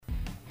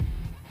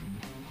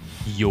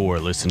You're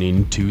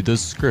listening to The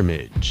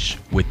Scrimmage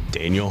with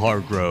Daniel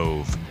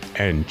Hargrove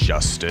and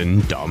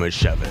Justin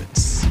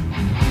Domashevitz.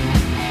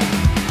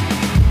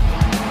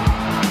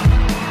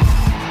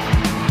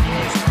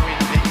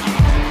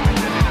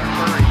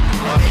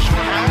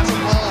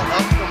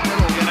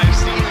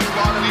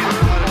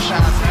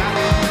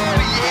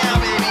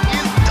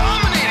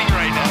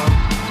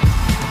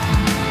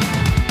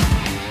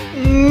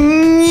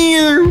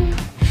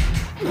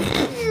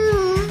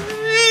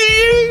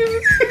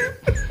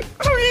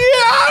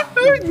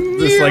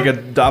 This like a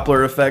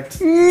Doppler effect.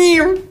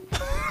 Very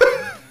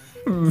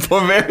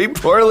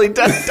poorly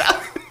done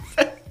Doppler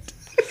effect.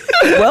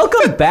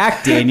 Welcome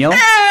back, Daniel.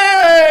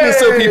 Just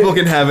so people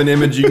can have an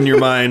image in your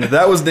mind.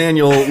 That was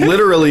Daniel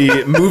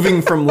literally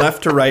moving from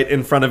left to right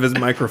in front of his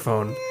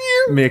microphone,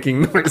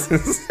 making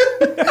noises.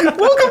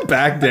 Welcome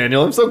back,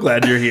 Daniel. I'm so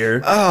glad you're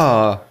here.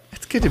 Oh,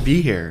 it's good to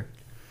be here.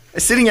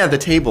 Sitting at the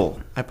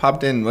table, I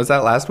popped in, was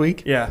that last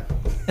week? Yeah.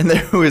 And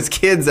there was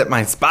kids at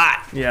my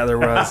spot. Yeah, there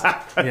was.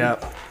 Yeah.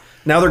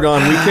 Now they're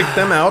gone. We kicked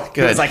them out.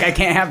 Good. It's like, I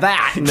can't have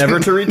that. Never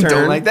to return.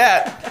 Don't like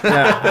that.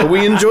 Yeah. But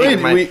we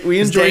enjoyed we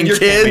enjoyed your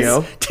kids,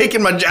 cameo.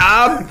 taking my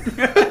job.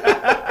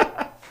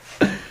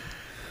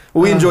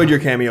 We enjoyed your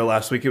cameo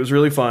last week. It was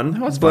really fun.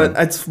 That was but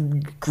fun. It's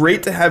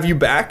great to have you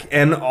back.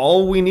 And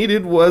all we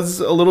needed was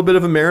a little bit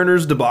of a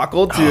Mariners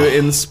debacle to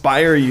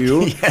inspire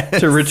you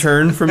to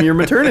return from your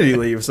maternity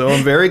leave. So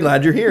I'm very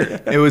glad you're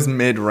here. It was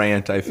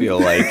mid-rant, I feel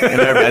like, in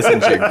our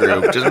messenger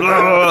group. Just,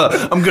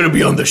 I'm going to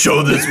be on the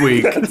show this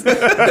week.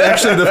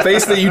 Actually, the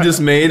face that you just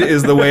made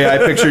is the way I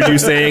pictured you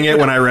saying it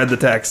when I read the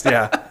text.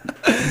 Yeah.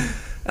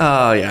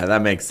 Oh, yeah,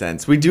 that makes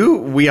sense. We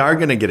are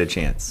going to get a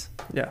chance.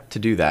 Yeah. To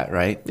do that,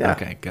 right? Yeah.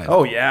 Okay, good.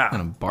 Oh, yeah. I'm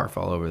going to barf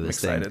all over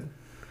this Excited. thing.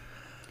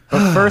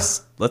 But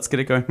first, let's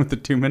get it going with the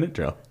 2-minute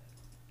drill.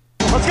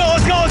 Let's go.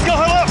 Hurry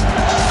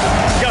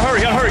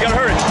up. Gotta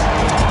hurry.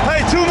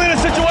 Hey, 2-minute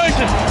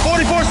situation.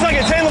 44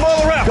 seconds. Hand the ball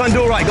to the ref. Gonna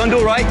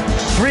do it right.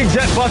 3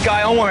 jet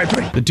Buckeye on 1.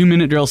 3. The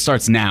 2-minute drill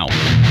starts now.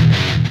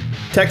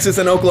 Texas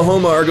and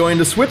Oklahoma are going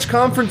to switch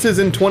conferences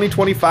in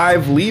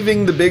 2025,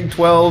 leaving the Big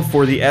 12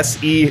 for the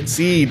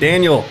SEC.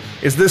 Daniel,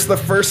 is this the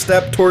first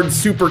step towards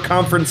super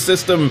conference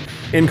system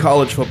in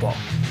college football?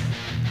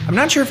 I'm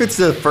not sure if it's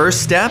the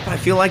first step. I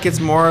feel like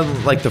it's more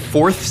like the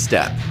 4th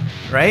step,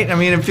 right? I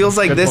mean, it feels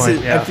like Good this point,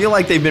 is, yeah. I feel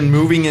like they've been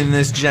moving in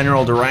this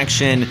general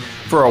direction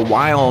for a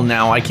while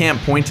now. I can't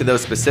point to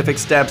those specific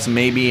steps,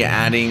 maybe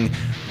adding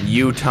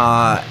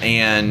Utah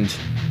and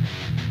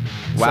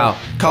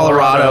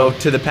Colorado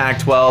to the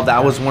Pac-12.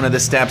 That was one of the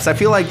steps. I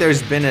feel like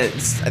there's been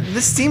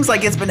this seems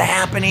like it's been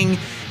happening,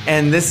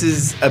 and this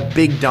is a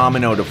big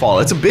domino to fall.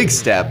 It's a big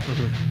step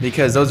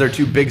because those are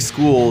 2 big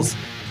schools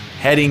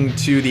heading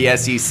to the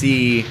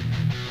SEC,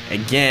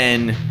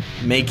 again,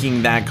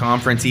 making that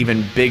conference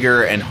even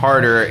bigger and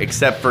harder,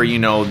 except for,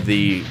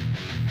 the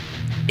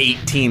 8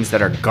 teams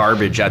that are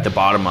garbage at the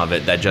bottom of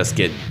it that just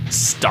get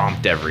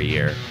stomped every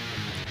year.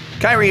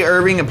 Kyrie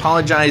Irving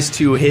apologized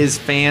to his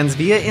fans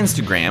via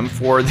Instagram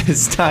for the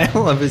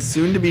style of his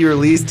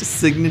soon-to-be-released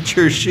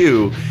signature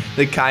shoe,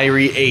 the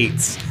Kyrie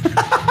 8s.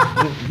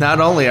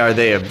 Not only are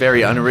they a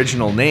very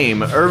unoriginal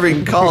name,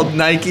 Irving called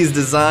Nike's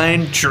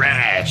design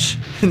trash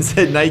and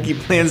said Nike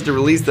plans to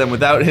release them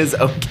without his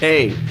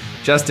okay.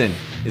 Justin,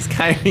 is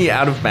Kyrie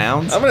out of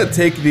bounds? I'm going to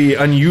take the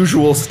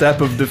unusual step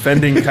of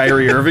defending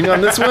Kyrie Irving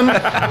on this one.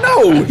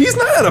 No, he's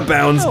not out of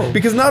bounds. No.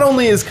 Because not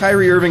only is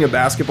Kyrie Irving a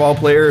basketball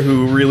player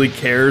who really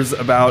cares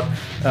about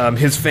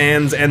his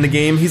fans and the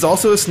game, he's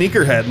also a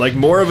sneakerhead. Like,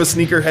 more of a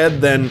sneakerhead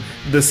than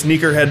the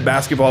sneakerhead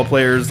basketball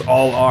players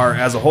all are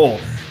as a whole.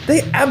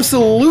 They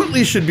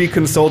absolutely should be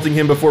consulting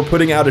him before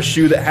putting out a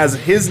shoe that has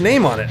his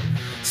name on it.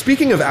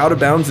 Speaking of out of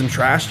bounds and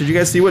trash, did you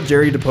guys see what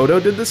Jerry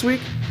Dipoto did this week?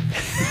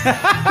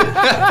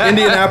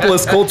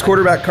 Indianapolis Colts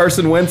quarterback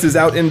Carson Wentz is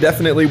out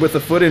indefinitely with a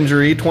foot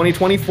injury.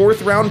 2020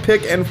 4th-round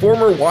pick and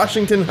former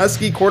Washington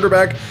Husky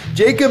quarterback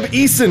Jacob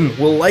Eason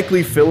will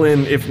likely fill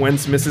in if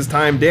Wentz misses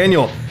time.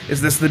 Daniel,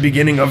 is this the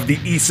beginning of the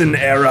Eason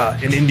era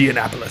in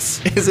Indianapolis?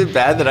 Is it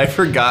bad that I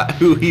forgot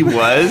who he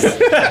was?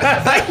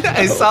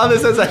 I saw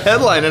this as a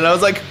headline and I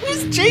was like,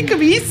 who's Jacob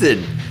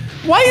Eason?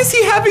 Why is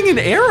he having an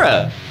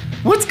era?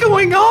 What's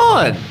going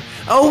on?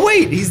 Oh,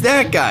 wait, he's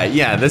that guy.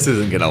 Yeah, this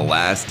isn't going to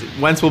last.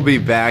 Wentz will be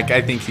back.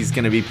 I think he's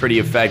going to be pretty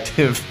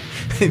effective.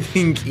 I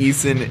think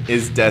Eason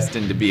is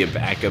destined to be a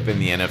backup in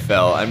the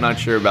NFL. I'm not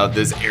sure about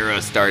this era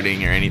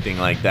starting or anything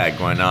like that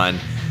going on.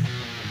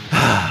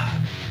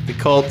 The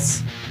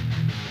Colts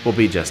will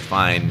be just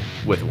fine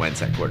with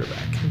Wentz at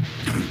quarterback.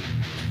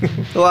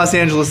 The Los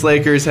Angeles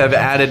Lakers have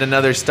added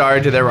another star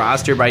to their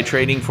roster by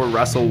trading for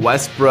Russell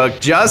Westbrook.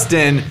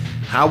 Justin,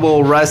 how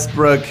will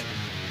Westbrook...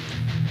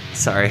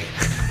 Sorry.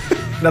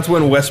 That's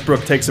when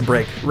Westbrook takes a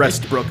break.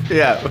 Restbrook.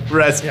 Yeah,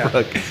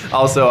 Westbrook. Yeah.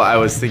 Also, I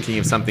was thinking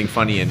of something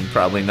funny and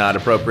probably not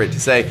appropriate to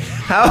say.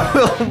 How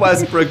will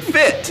Westbrook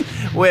fit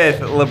with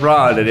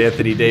LeBron and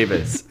Anthony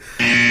Davis?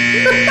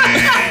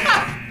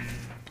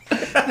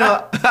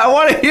 No, I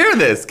want to hear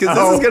this because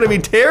this is going to be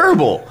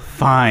terrible.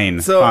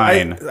 Fine. So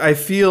fine. I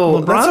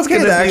feel LeBron's that's okay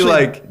gonna to be actually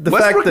like the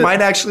Westbrook fact that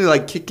might actually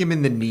like kick him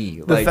in the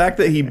knee. the fact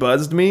that he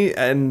buzzed me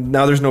and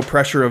now there's no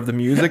pressure of the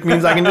music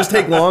means I can just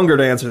take longer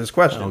to answer this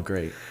question. Oh,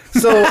 great.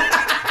 So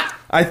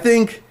I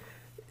think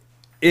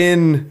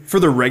for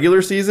the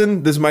regular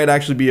season, this might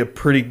actually be a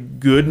pretty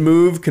good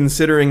move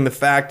considering the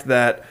fact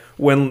that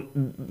when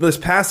this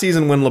past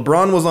season, when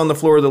LeBron was on the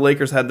floor, the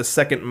Lakers had the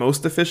second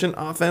most efficient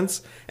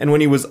offense. And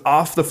when he was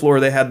off the floor,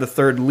 they had the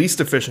third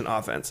least efficient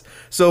offense.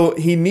 So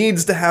he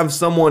needs to have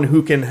someone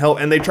who can help.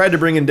 And they tried to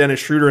bring in Dennis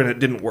Schroeder and it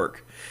didn't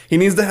work. He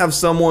needs to have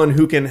someone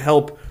who can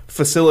help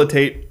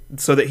facilitate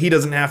so that he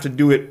doesn't have to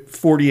do it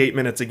 48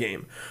 minutes a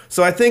game.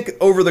 So I think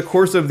over the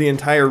course of the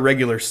entire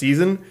regular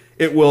season,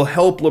 it will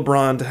help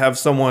LeBron to have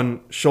someone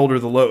shoulder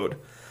the load.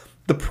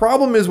 The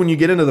problem is when you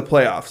get into the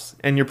playoffs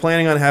and you're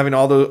planning on having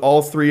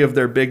all three of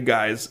their big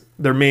guys,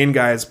 their main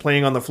guys,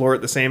 playing on the floor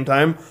at the same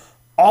time,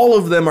 all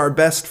of them are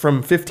best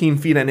from 15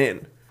 feet and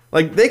in.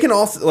 Like they can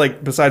also,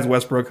 like besides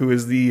Westbrook, who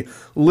is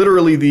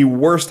literally the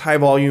worst high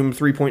volume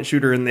 3-point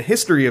shooter in the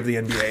history of the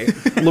NBA,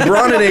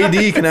 LeBron and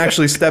AD can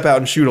actually step out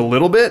and shoot a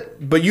little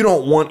bit, but you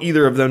don't want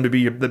either of them to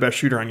be the best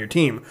shooter on your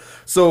team.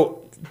 So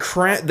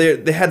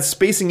they had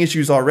spacing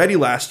issues already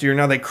last year.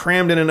 Now they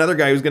crammed in another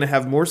guy who's going to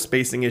have more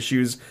spacing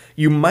issues.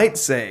 You might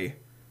say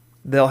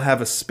they'll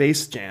have a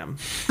Space Jam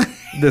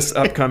this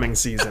upcoming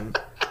season.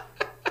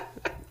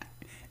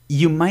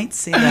 You might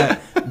say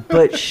that,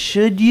 but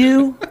should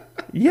you?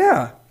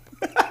 Yeah.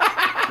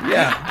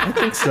 Yeah, I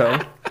think so.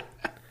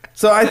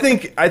 So I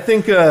think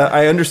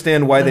I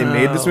understand why they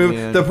made this move.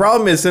 Man. The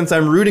problem is since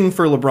I'm rooting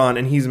for LeBron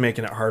and he's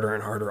making it harder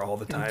and harder all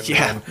the time.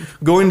 Yeah. Man.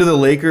 Going to the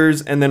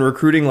Lakers and then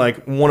recruiting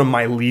like one of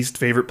my least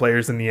favorite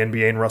players in the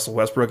NBA in Russell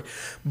Westbrook.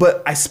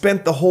 But I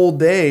spent the whole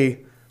day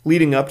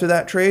leading up to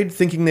that trade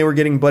thinking they were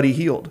getting Buddy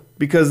Hield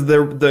because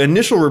the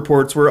initial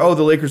reports were,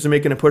 the Lakers are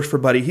making a push for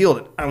Buddy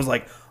Hield. I was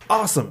like,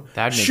 awesome.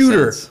 That makes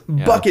Shooter, sense.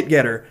 Yeah. bucket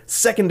getter,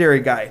 secondary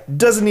guy,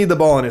 doesn't need the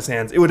ball in his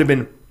hands. It would have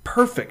been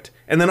perfect.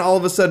 And then all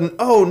of a sudden,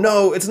 oh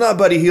no, it's not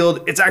Buddy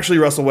Hield, it's actually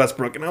Russell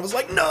Westbrook. And I was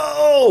like,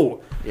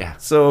 no. Yeah.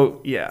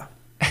 So yeah.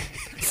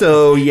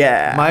 So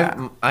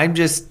yeah. I'm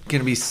just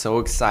gonna be so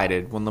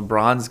excited when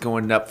LeBron's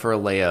going up for a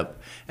layup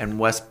and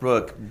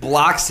Westbrook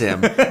blocks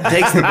him,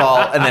 takes the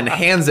ball, and then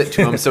hands it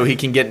to him so he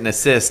can get an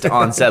assist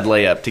on said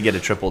layup to get a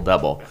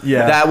triple-double.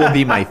 Yeah. That will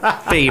be my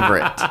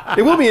favorite.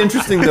 It will be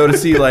interesting though to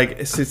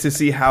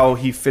see how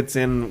he fits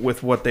in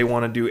with what they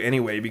want to do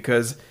anyway,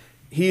 because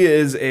he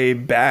is a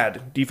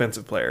bad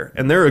defensive player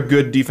and they're a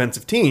good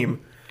defensive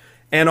team.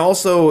 And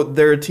also,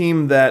 they're a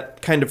team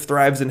that kind of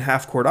thrives in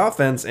half-court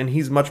offense, and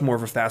he's much more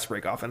of a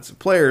fast-break offensive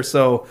player.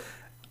 So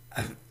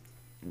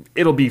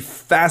it'll be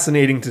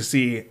fascinating to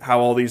see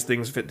how all these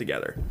things fit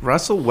together.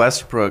 Russell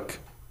Westbrook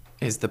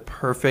is the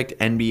perfect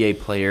NBA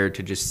player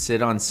to just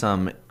sit on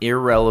some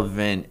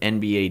irrelevant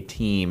NBA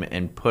team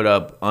and put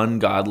up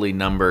ungodly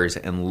numbers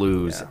and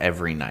lose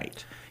every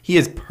night. He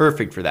is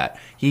perfect for that.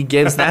 He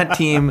gives that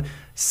team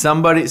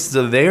somebody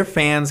so their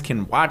fans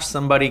can watch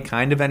somebody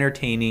kind of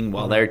entertaining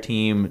while their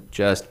team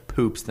just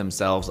poops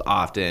themselves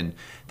often.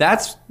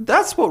 That's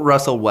what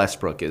Russell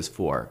Westbrook is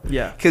for.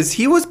 Yeah. Because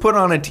he was put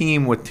on a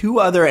team with two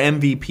other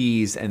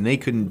MVPs and they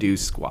couldn't do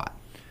squat.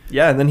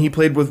 Yeah, and then he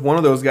played with one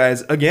of those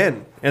guys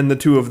again, and the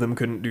two of them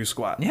couldn't do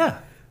squat. Yeah.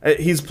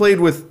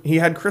 He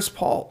had Chris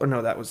Paul. Or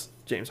no, that was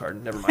James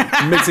Harden. Never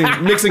mind.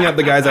 mixing up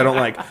the guys I don't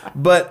like.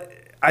 But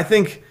I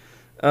think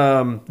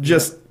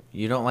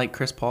You don't like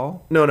Chris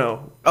Paul?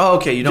 No. Oh,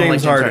 okay. You don't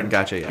like James Harden.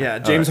 Gotcha. Yeah.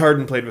 James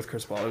Harden played with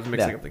Chris Paul. I was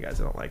mixing up the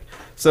guys I don't like.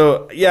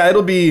 So yeah,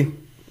 it'll be.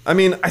 I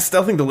mean, I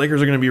still think the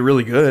Lakers are going to be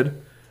really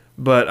good,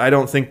 but I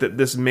don't think that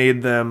this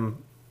made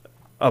them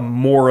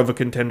more of a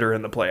contender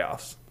in the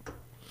playoffs.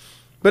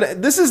 But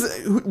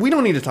we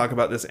don't need to talk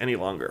about this any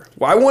longer.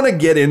 Well, I want to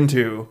get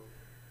into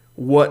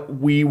what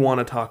we want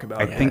to talk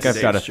about. I think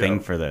I've got a thing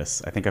for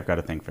this.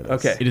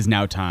 Okay. It is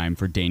now time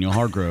for Daniel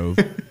Hargrove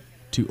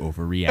to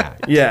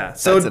overreact. Yeah.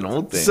 So that's an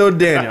old thing. So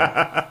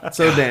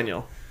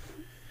Daniel,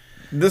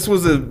 this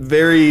was a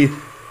very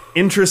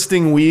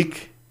interesting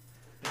week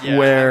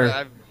where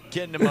I'm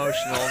getting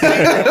emotional.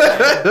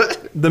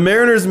 the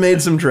Mariners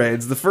made some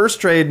trades. The first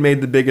trade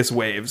made the biggest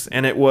waves,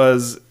 and it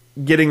was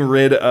getting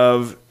rid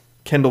of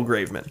Kendall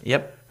Graveman.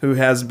 Yep. Who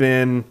has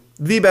been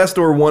the best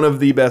or one of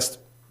the best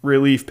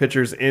relief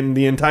pitchers in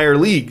the entire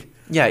league.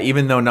 Yeah,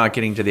 even though not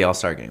getting to the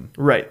All-Star game.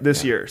 Right,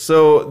 this year.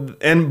 So,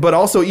 but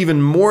also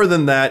even more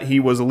than that, he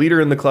was a leader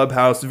in the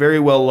clubhouse, very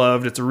well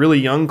loved. It's a really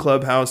young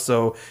clubhouse,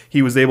 so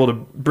he was able to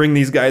bring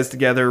these guys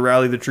together,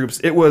 rally the troops.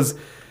 It was,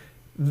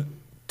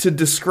 to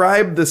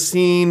describe the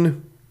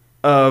scene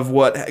of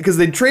because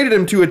they traded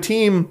him to a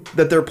team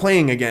that they're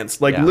playing against.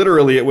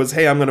 Literally, it was,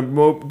 hey, I'm going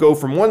to go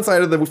from one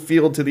side of the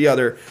field to the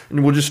other,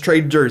 and we'll just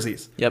trade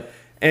jerseys. Yep.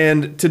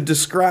 And to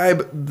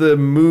describe the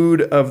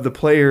mood of the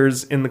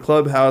players in the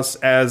clubhouse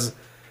as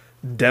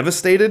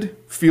devastated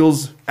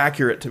feels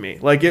accurate to me.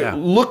 Like it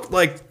looked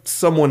like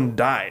someone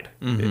died.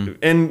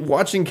 And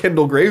watching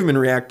Kendall Graveman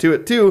react to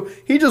it too,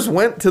 he just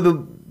went to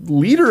the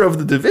leader of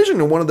the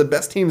division and one of the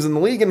best teams in the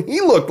league, and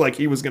he looked like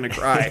he was going to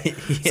cry.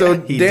 So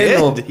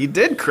Daniel, he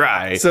did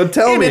cry. So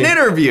tell me, in an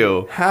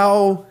interview,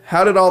 how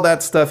did all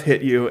that stuff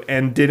hit you,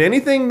 and did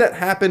anything that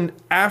happened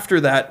after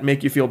that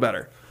make you feel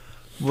better?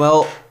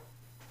 Well,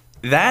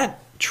 that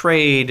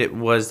trade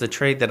was the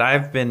trade that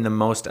I've been the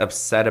most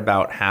upset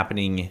about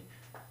happening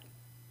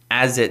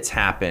as it's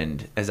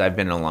happened, as I've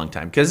been in a long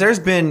time. Because there's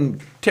been,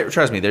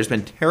 trust me, there's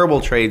been terrible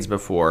trades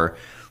before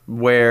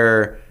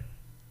where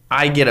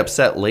I get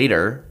upset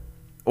later,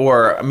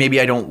 or maybe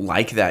I don't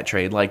like that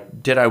trade.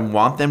 Like, did I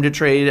want them to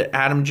trade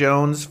Adam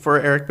Jones for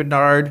Eric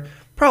Bedard?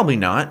 Probably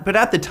not. But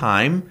at the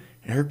time,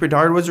 Eric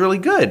Bedard was really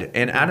good,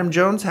 and Adam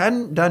Jones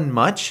hadn't done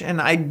much, and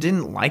I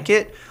didn't like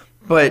it,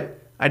 but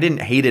I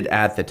didn't hate it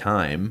at the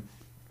time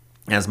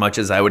as much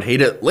as I would hate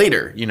it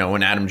later, you know,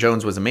 when Adam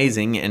Jones was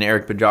amazing and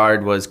Eric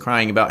Bedard was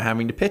crying about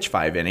having to pitch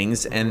 5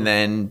 innings and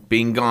then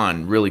being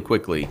gone really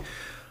quickly.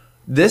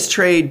 This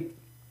trade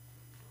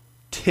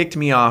ticked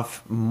me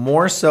off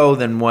more so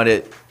than what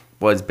it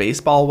was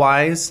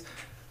baseball-wise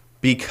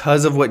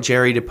because of what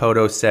Jerry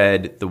Dipoto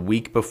said the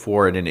week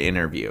before in an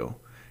interview.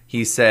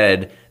 He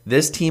said,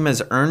 this team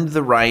has earned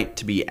the right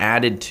to be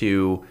added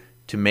to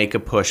make a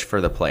push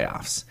for the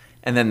playoffs.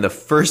 And then the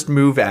first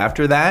move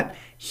after that,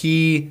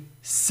 he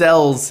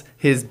sells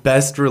his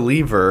best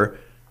reliever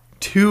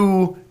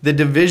to the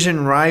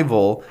division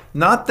rival.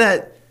 Not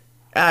that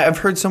I've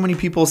heard so many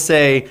people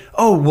say,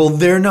 oh, well,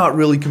 they're not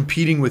really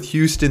competing with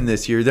Houston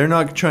this year. They're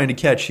not trying to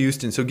catch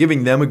Houston, so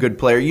giving them a good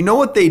player. You know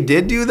what they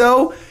did do,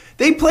 though?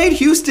 They played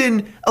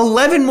Houston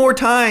 11 more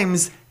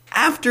times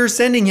after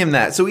sending him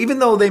that. So even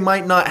though they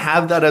might not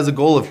have that as a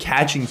goal of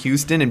catching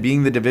Houston and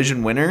being the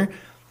division winner,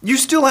 you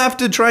still have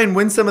to try and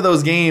win some of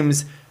those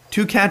games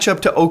to catch up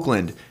to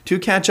Oakland, to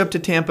catch up to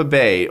Tampa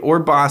Bay or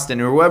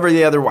Boston or whoever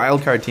the other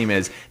wildcard team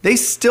is. They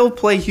still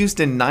play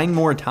Houston 9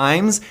 more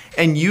times,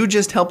 and you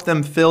just help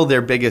them fill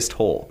their biggest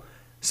hole.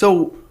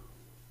 So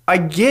I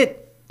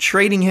get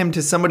trading him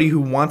to somebody who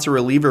wants a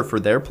reliever for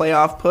their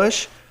playoff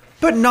push,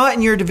 but not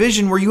in your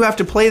division where you have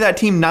to play that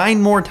team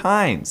 9 more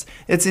times.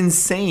 It's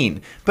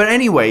insane. But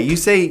anyway, you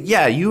say,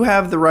 yeah, you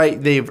have the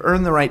right, they've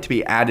earned the right to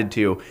be added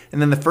to,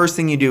 and then the first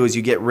thing you do is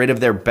you get rid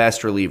of their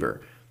best reliever.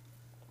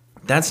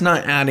 That's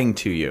not adding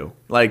to you.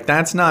 Like,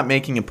 that's not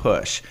making a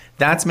push.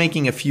 That's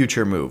making a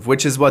future move,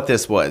 which is what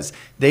this was.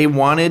 They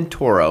wanted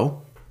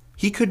Toro.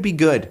 He could be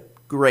good.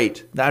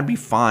 Great. That'd be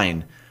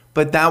fine.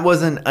 But that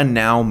wasn't a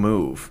now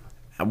move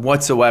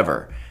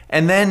whatsoever.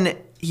 And then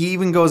he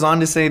even goes on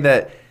to say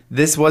that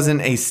this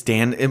wasn't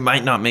it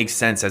might not make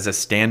sense as a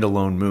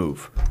standalone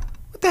move.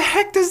 What the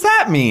heck does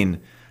that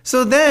mean?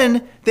 So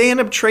then they end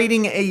up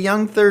trading a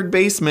young third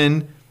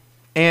baseman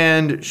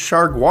and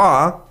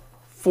Chargois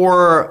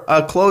for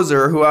a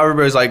closer who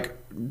everybody's like,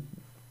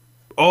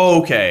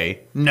 oh,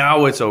 okay,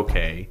 now it's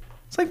okay.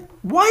 It's like,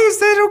 why is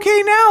that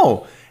okay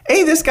now?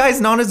 Hey, this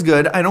guy's not as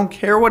good. I don't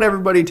care what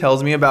everybody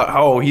tells me about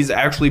how he's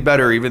actually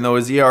better, even though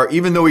his ER,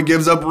 even though he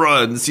gives up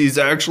runs, he's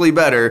actually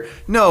better.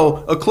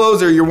 No, a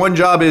closer, your one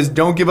job is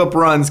don't give up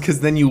runs because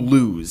then you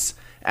lose,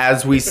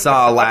 as we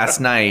saw last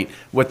night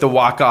with the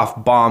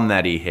walk-off bomb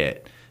that he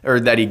hit,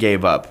 or that he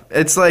gave up.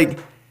 It's like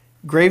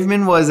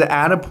Graveman was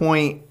at a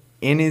point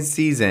in his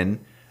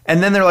season,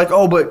 and then they're like,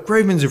 oh, but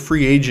Graveman's a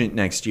free agent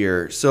next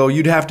year, so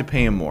you'd have to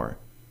pay him more.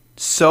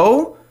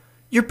 So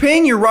you're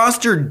paying your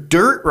roster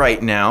dirt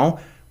right now.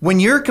 When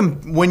you're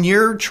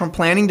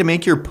planning to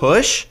make your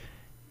push,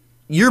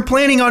 you're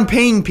planning on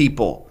paying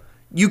people.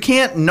 You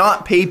can't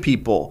not pay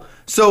people.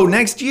 So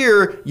next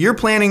year, you're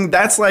planning,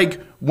 that's like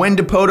when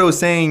Dipoto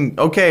saying,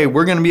 okay,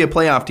 we're going to be a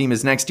playoff team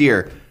is next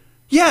year.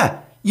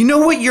 Yeah, you know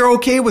what you're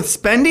okay with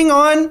spending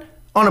on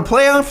a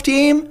playoff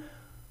team?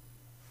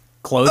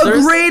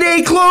 Closers? A grade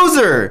A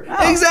closer.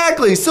 Oh.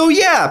 Exactly. So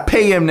yeah,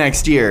 pay him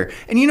next year.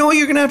 And you know what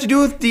you're going to have to do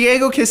with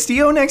Diego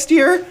Castillo next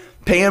year?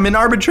 Pay him in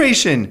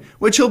arbitration,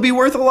 which he'll be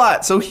worth a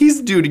lot. So he's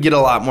due to get a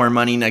lot more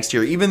money next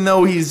year. Even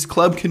though he's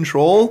club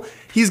control,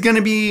 he's going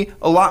to be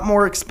a lot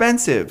more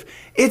expensive.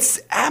 It's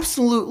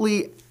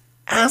absolutely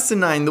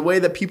asinine the way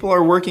that people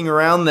are working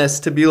around this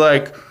to be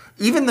like,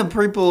 even the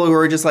people who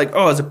are just like,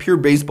 oh, it's a pure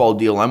baseball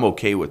deal, I'm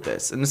okay with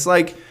this. And it's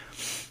like,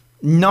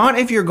 not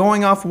if you're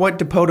going off what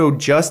Dipoto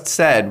just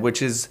said,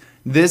 which is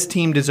this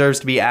team deserves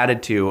to be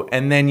added to,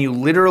 and then you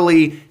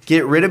literally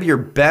get rid of your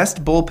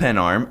best bullpen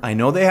arm. I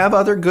know they have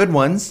other good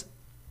ones,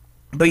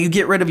 but you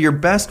get rid of your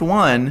best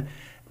one,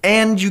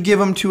 and you give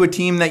them to a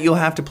team that you'll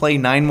have to play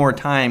 9 more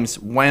times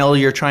while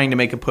you're trying to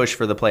make a push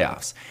for the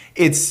playoffs.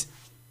 It's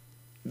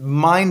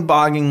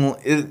mind-boggling.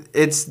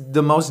 It's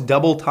the most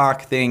double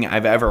talk thing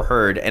I've ever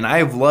heard, and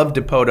I've loved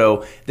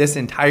Dipoto this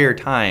entire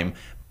time,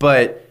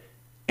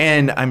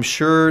 and I'm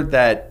sure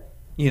that,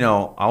 you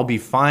know, I'll be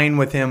fine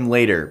with him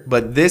later.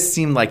 But this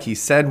seemed like he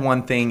said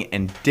one thing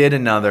and did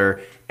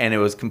another, and it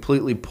was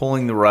completely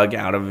pulling the rug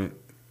out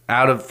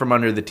of from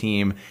under the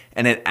team,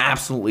 and it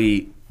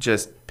absolutely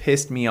just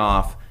pissed me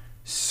off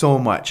so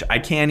much. I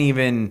can't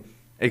even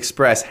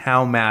express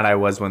how mad I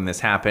was when this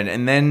happened.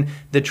 And then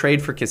the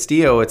trade for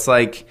Castillo, it's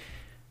like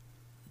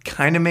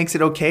kind of makes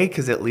it okay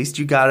because at least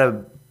you got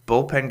a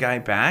bullpen guy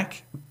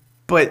back,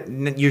 but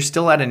you're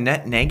still at a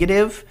net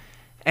negative,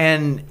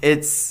 and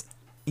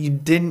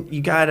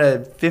you got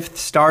a fifth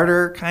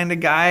starter kind of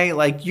guy.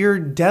 Like, your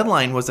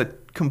deadline was a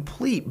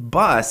complete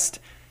bust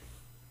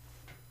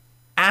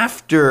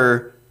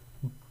after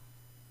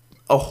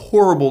a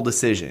horrible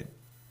decision.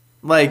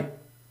 Like,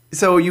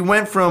 so you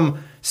went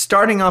from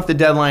starting off the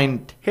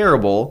deadline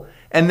terrible,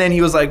 and then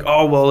he was like,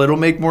 oh, well, it'll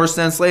make more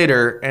sense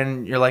later.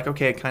 And you're like,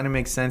 okay, it kind of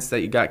makes sense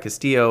that you got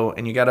Castillo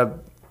and you got a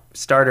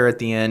starter at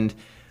the end,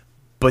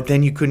 but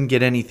then you couldn't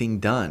get anything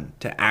done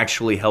to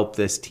actually help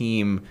this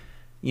team.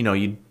 You know,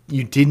 you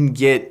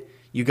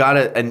got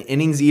an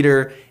innings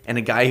eater and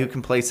a guy who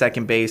can play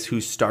second base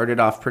who started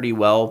off pretty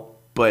well,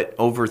 but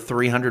over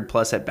 300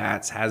 plus at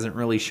bats hasn't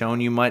really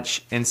shown you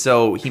much. And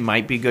so he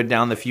might be good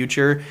down the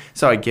future.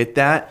 So I get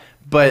that.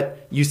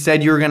 But you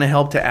said you were going to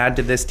help to add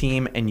to this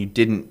team, and you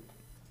didn't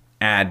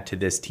add to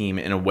this team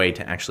in a way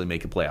to actually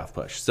make a playoff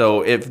push.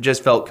 So it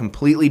just felt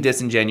completely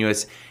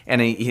disingenuous.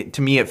 And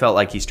to me, it felt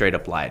like he straight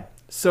up lied.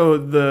 So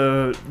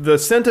the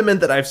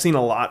sentiment that I've seen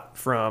a lot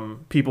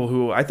from people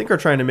who I think are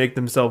trying to make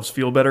themselves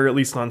feel better, at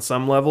least on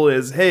some level,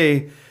 is,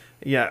 hey,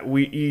 yeah,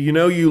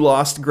 you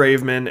lost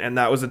Graveman, and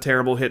that was a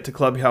terrible hit to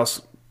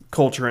clubhouse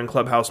culture and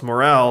clubhouse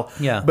morale.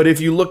 Yeah. But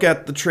if you look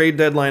at the trade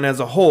deadline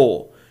as a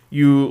whole,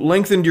 you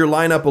lengthened your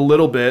lineup a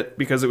little bit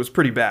because it was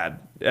pretty bad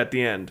at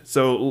the end.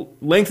 So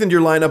lengthened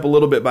your lineup a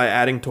little bit by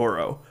adding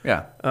Toro.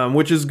 Yeah.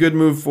 Which is a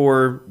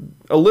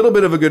little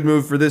bit of a good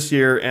move for this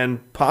year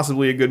and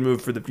possibly a good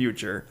move for the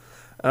future.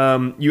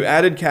 You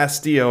added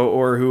Castillo,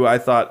 or who I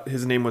thought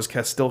his name was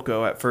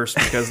Castilco at first,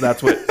 because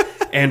that's what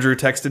Andrew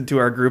texted to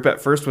our group at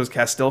first was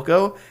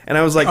Castilco. And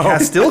I was like,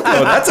 Castilco,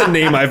 that's a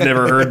name I've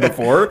never heard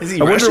before. Is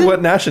he I Russian? wonder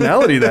what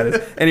nationality that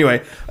is.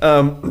 Anyway,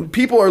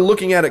 people are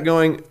looking at it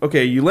going,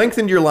 okay, you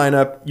lengthened your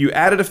lineup, you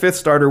added a fifth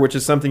starter, which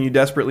is something you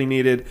desperately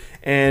needed,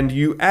 and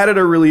you added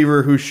a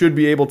reliever who should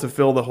be able to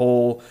fill the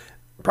hole.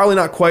 Probably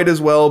not quite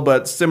as well,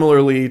 but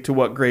similarly to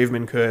what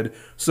Graveman could.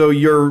 So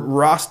your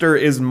roster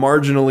is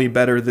marginally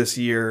better this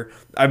year.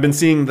 I've been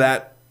seeing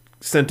that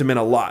sentiment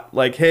a lot.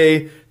 Like,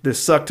 hey,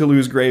 this sucked to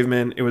lose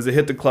Graveman. It was a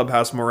hit to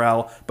clubhouse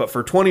morale. But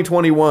for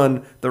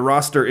 2021, the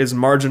roster is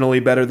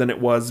marginally better than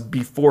it was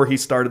before he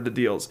started the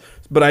deals.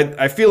 But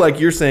I feel like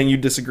you're saying you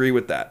disagree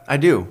with that. I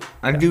do.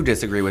 I do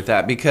disagree with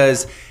that,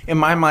 because in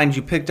my mind,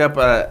 you picked up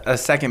a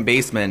second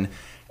baseman,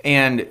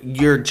 and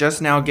you're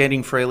just now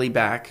getting Fraley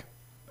back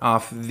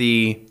off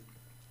the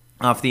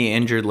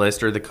injured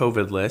list or the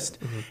COVID list.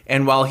 Mm-hmm.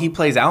 And while he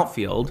plays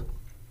outfield,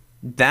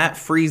 that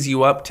frees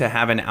you up to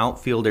have an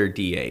outfielder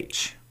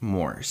DH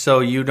more. So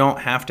you don't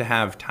have to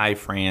have Ty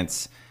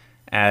France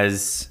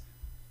as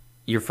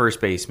your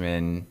first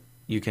baseman.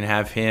 You can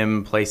have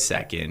him play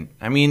second.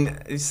 I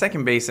mean,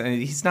 second base,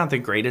 he's not the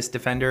greatest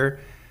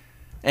defender.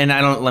 And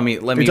let me.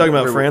 You're talking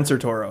about France or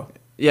Toro?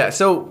 Yeah,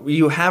 so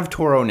you have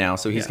Toro now,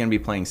 so he's going to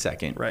be playing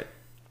second. Right.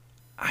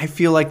 I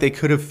feel like they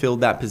could have filled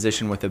that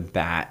position with a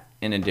bat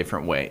in a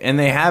different way. And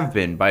they have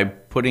been, by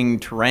putting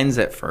Terens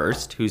at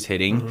first, who's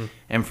hitting, mm-hmm.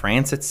 and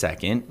France at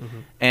second. Mm-hmm.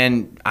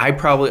 And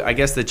I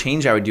guess the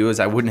change I would do is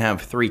I wouldn't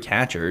have three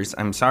catchers.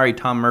 I'm sorry,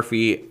 Tom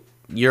Murphy,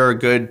 you're a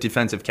good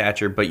defensive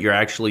catcher, but you're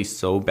actually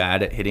so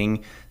bad at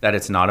hitting that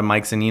it's not a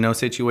Mike Zunino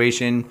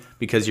situation,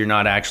 because you're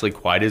not actually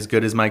quite as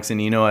good as Mike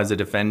Zunino as a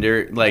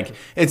defender. Like,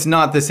 it's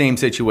not the same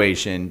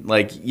situation.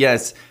 Like,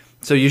 yes,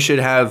 so you should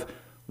have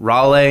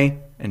Raleigh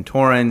and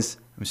Torrens.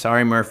 I'm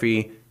sorry,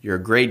 Murphy. You're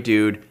a great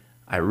dude.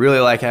 I really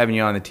like having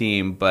you on the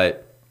team,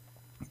 but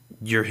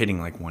you're hitting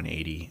like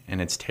 180,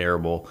 and it's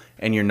terrible,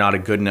 and you're not a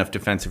good enough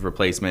defensive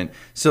replacement.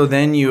 So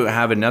then you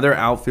have another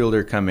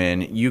outfielder come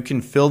in. You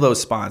can fill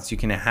those spots. You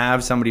can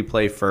have somebody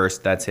play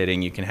first that's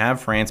hitting. You can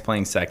have France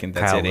playing second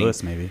that's hitting. Kyle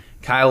Lewis, maybe.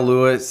 Kyle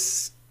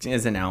Lewis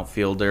is an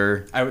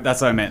outfielder. That's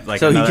what I meant. Like,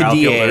 so another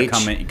he outfielder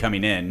DH.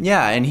 coming in.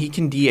 Yeah, and he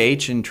can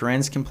DH, and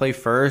Terens can play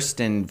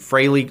first, and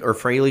Fraley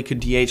could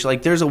DH.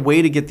 Like, there's a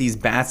way to get these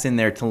bats in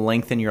there to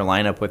lengthen your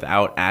lineup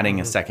without adding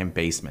a second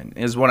baseman,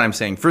 is what I'm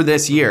saying. For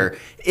this year,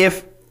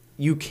 if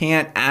you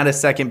can't add a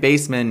second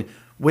baseman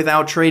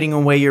without trading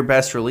away your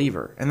best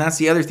reliever. And that's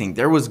the other thing.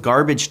 There was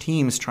garbage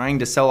teams trying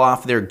to sell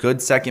off their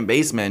good second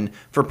baseman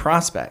for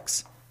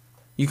prospects.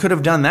 You could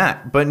have done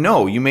that, but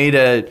no, you made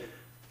a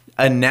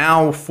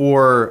now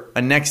for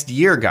a next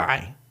year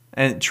guy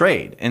and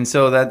trade. And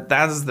so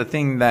that is the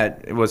thing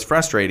that was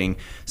frustrating.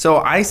 So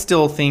I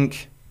still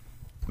think,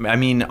 I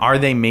mean, are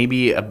they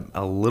maybe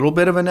a little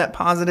bit of a net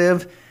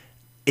positive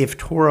if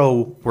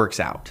Toro works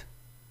out?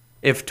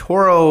 If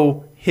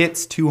Toro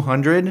hits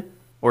 200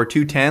 or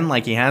 210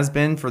 like he has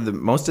been for the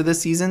most of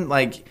this season,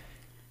 like,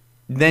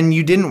 then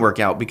you didn't work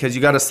out because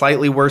you got a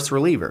slightly worse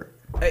reliever.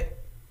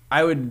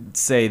 I would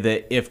say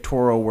that if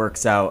Toro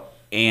works out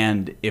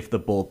and if the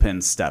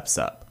bullpen steps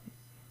up,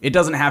 It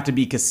doesn't have to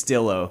be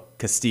Castillo.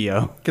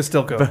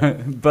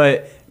 Castilco.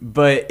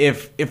 But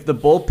if the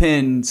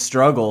bullpen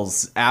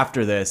struggles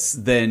after this,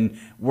 then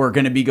we're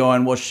going to be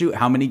going, well, shoot,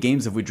 how many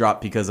games have we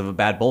dropped because of a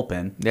bad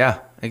bullpen? Yeah,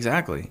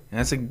 exactly.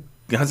 That's an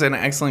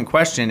excellent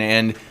question.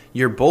 And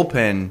your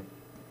bullpen,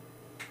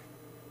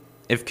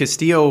 if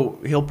Castillo,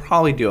 he'll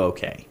probably do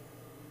okay.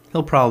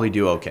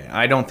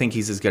 I don't think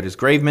he's as good as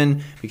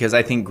Graveman because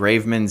I think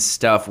Graveman's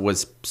stuff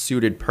was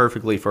suited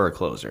perfectly for a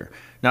closer.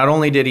 Not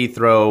only did he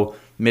throw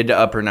mid to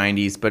upper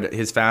 90s, but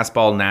his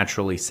fastball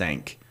naturally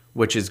sank,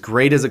 which is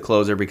great as a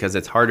closer because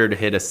it's harder to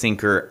hit a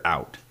sinker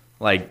out.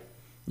 Like,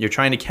 you're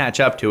trying to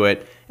catch up to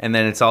it, and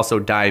then it's also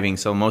diving,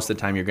 so most of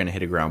the time you're going to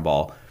hit a ground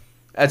ball.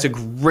 That's a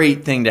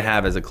great thing to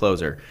have as a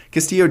closer.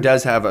 Castillo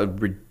does have a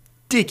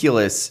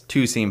ridiculous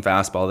two-seam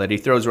fastball that he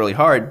throws really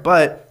hard,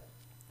 but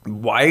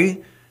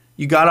why?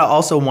 You got to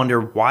also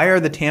wonder, why are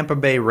the Tampa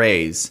Bay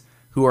Rays,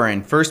 who are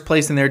in first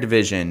place in their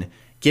division,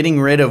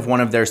 getting rid of one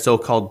of their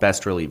so-called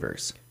best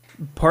relievers?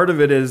 Part of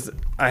it is,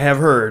 I have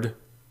heard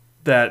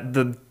that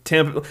the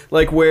Tampa,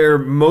 like where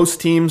most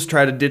teams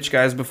try to ditch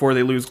guys before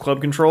they lose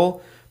club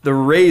control, the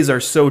Rays are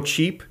so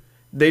cheap,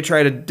 they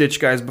try to ditch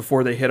guys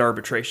before they hit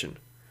arbitration.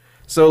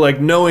 So, like,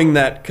 knowing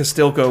that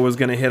Castilco was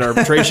going to hit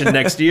arbitration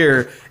next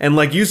year, and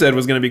like you said,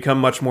 was going to become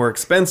much more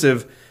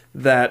expensive,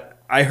 that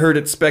I heard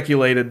it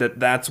speculated that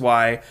that's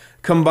why,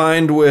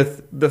 combined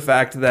with the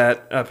fact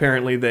that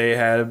apparently they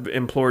had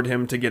implored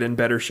him to get in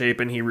better shape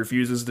and he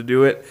refuses to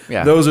do it.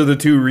 Yeah. Those are the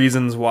two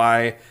reasons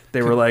why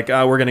they were like,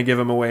 we're going to give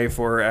him away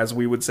for, as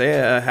we would say,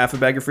 a half a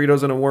bag of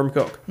Fritos and a warm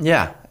Coke.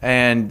 Yeah,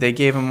 and they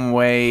gave him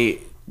away.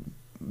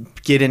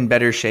 Get in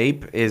better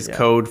shape is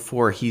code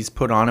for he's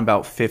put on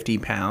about 50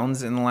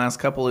 pounds in the last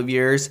couple of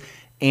years.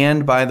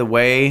 And by the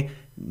way,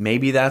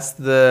 maybe that's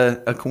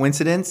a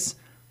coincidence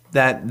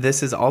that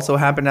this has also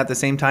happened at the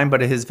same time,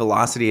 but his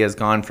velocity has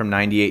gone from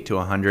 98 to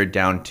 100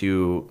 down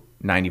to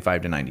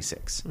 95 to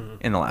 96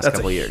 in the last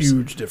couple of years. That's a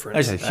huge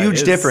difference. That's a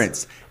huge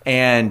difference.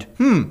 And,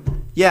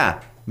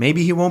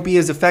 maybe he won't be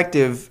as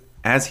effective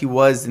as he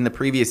was in the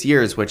previous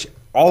years, which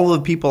all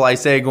the people I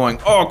say going,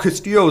 oh,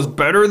 Castillo's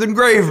better than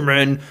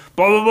Graveman,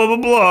 blah, blah, blah, blah,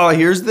 blah.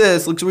 Here's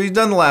this. Look what he's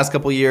done the last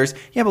couple of years.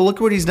 Yeah, but look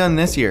what he's done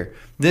this year.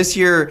 This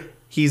year,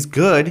 he's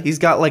good. He's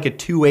got like a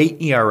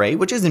 2.8 ERA,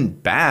 which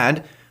isn't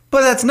bad.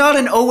 But that's not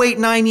an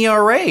 0.89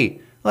 ERA.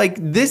 Like,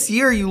 this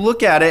year you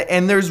look at it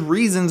and there's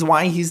reasons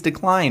why he's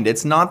declined.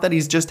 It's not that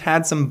he's just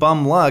had some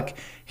bum luck.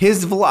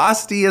 His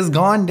velocity has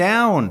gone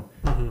down.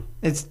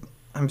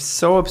 I'm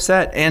so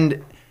upset.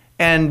 And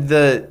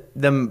the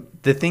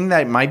thing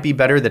that might be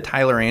better, the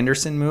Tyler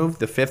Anderson move,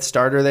 the fifth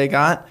starter they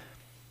got,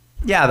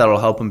 yeah, that'll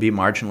help him be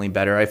marginally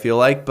better, I feel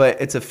like, but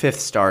it's a fifth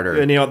starter.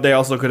 And they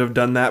also could have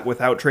done that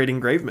without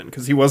trading Graveman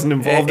because he wasn't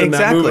involved in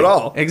that move at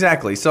all.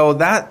 Exactly. So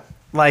that,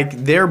 like,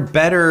 they're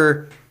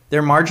better.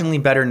 They're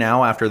marginally better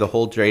now after the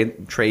whole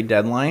trade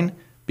deadline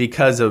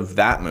because of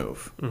that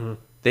move.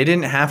 They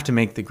didn't have to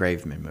make the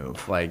Graveman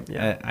move. Like,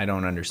 I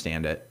don't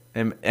understand it.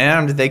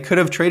 And they could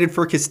have traded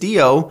for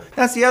Castillo.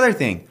 That's the other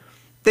thing.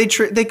 They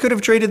could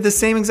have traded the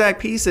same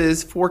exact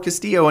pieces for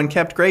Castillo and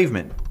kept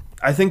Graveman.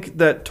 I think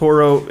that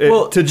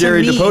Toro, to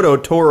Jerry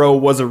Dipoto, Toro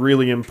was a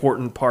really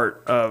important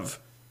part of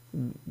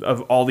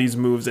all these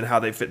moves and how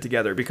they fit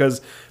together,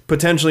 because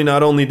potentially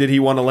not only did he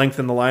want to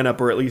lengthen the lineup,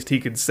 or at least he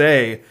could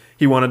say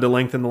he wanted to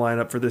lengthen the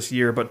lineup for this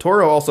year, but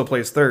Toro also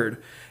plays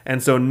third.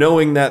 And so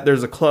knowing that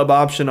there's a club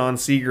option on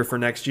Seager for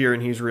next year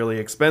and he's really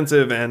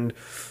expensive and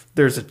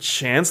there's a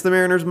chance the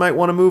Mariners might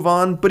want to move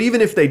on, but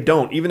even if they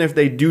don't, even if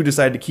they do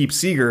decide to keep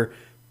Seager,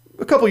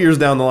 a couple years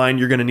down the line,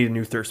 you're going to need a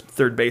new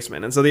third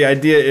baseman. And so the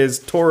idea is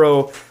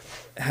Toro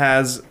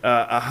has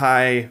a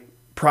high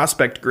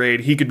prospect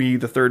grade. He could be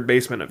the third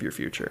baseman of your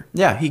future.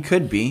 Yeah, he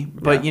could be.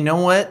 But you know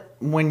what?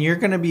 When you're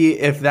going to be,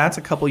 if that's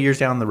a couple years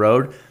down the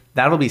road,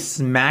 that'll be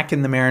smack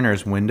in the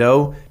Mariners'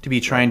 window to be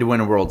trying to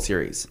win a World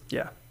Series.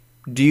 Yeah.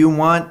 Do you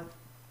want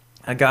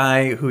a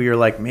guy who you're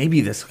like,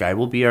 maybe this guy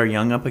will be our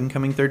young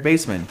up-and-coming third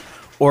baseman?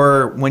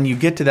 Or when you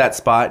get to that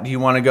spot, do you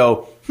want to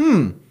go,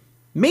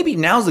 maybe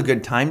now's a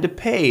good time to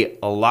pay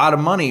a lot of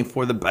money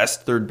for the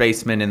best third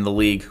baseman in the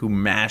league who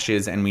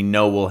mashes and we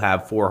know will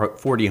have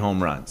 40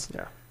 home runs?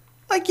 Yeah.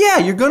 Like, yeah,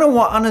 you're going to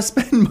want to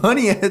spend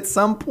money at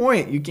some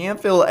point. You can't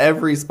fill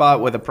every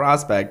spot with a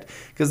prospect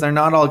because they're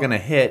not all going to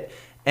hit.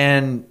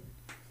 And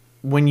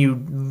when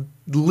you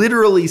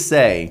literally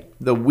say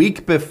the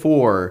week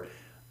before,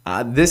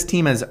 this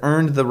team has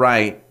earned the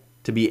right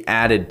to be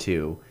added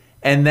to,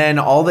 and then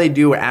all they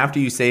do after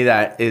you say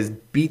that is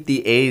beat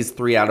the A's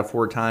 3 out of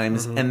 4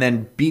 times and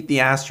then beat the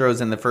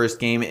Astros in the first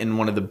game in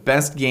one of the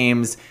best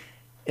games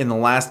in the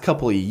last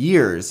couple of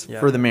years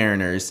for the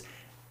Mariners.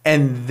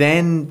 And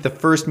then the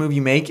first move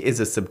you make is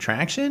a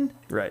subtraction?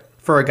 Right.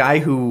 For a guy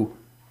who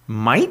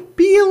might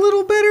be a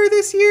little better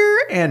this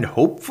year and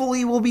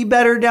hopefully will be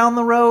better down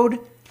the road?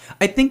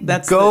 I think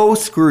that's Go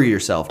screw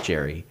yourself,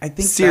 Jerry. I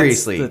think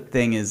seriously. that's the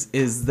thing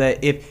is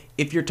that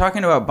if you're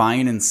talking about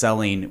buying and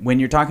selling, when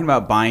you're talking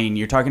about buying,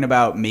 you're talking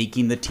about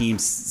making the team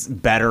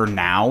better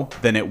now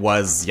than it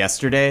was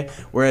yesterday.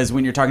 Whereas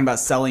when you're talking about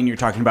selling, you're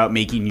talking about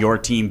making your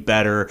team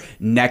better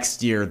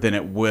next year than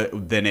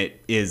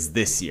it is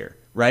this year,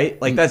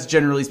 right? Like that's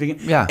generally speaking.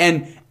 Yeah.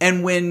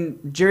 And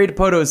when Jerry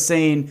Dipoto is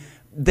saying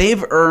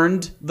they've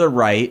earned the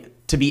right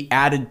to be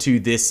added to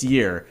this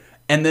year,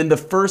 and then the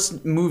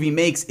first move he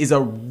makes is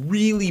a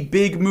really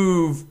big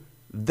move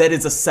that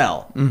is a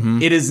sell.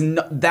 It is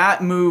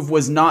that move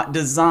was not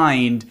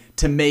designed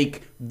to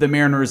make the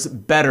Mariners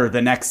better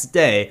the next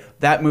day.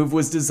 That move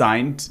was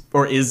designed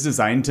or is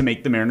designed to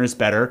make the Mariners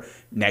better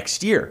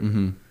next year.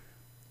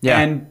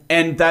 Yeah.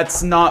 And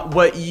that's not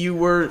what you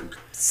were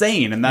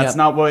saying, and that's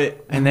not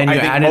what and then I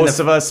you think add in most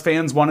of us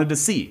fans wanted to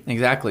see.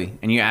 Exactly.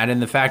 And you add in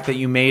the fact that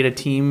you made a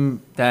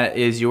team that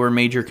is your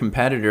major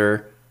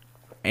competitor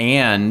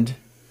and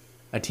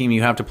a team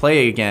you have to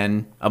play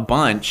again a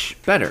bunch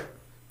better.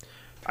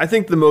 I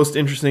think the most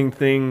interesting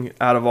thing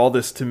out of all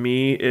this to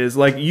me is,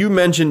 like you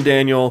mentioned,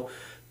 Daniel,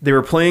 they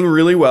were playing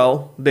really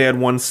well. They had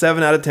won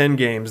 7 out of 10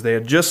 games. They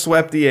had just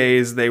swept the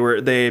A's.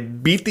 They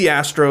beat the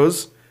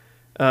Astros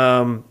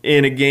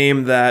in a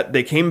game that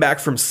they came back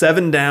from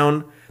 7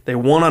 down. They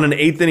won on an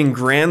 8th inning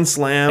grand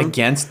slam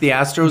Against the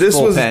Astros This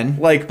was bullpen.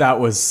 like That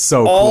was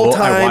so All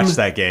cool. I time- watched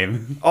that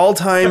game.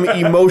 all-time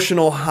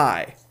emotional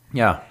high.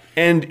 Yeah.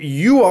 And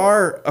you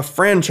are a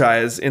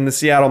franchise in the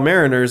Seattle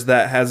Mariners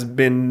that has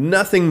been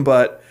nothing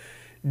but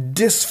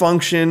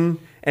dysfunction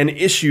and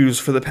issues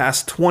for the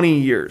past 20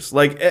 years.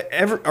 Like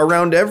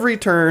around every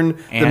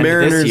turn, And the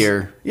Mariners. this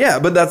year. Yeah,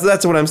 but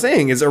that's what I'm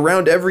saying is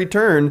around every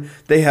turn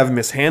they have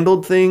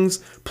mishandled things.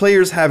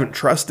 Players haven't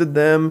trusted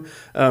them.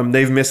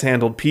 They've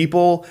mishandled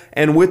people,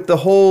 and with the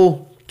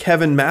whole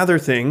Kevin Mather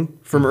thing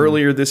from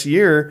earlier this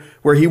year,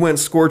 where he went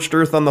scorched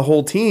earth on the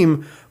whole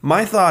team.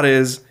 My thought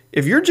is,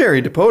 if you're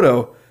Jerry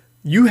Dipoto,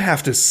 you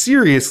have to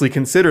seriously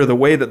consider the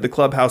way that the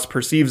clubhouse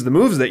perceives the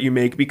moves that you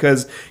make,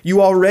 because you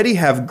already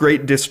have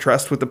great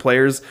distrust with the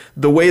players.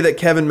 The way that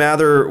Kevin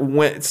Mather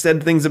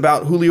said things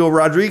about Julio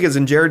Rodriguez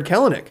and Jared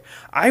Kelenic.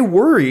 I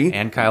worry.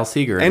 And Kyle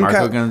Seager and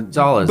Marco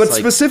Gonzalez. But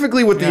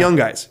specifically with the young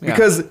guys.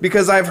 Yeah.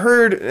 Because I've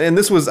heard, and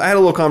I had a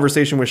little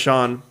conversation with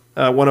Sean,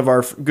 one of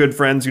our good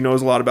friends who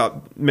knows a lot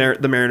about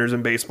the Mariners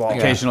and baseball.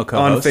 Occasional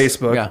co-host. On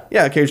Facebook.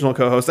 Yeah. Occasional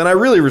co-host. And I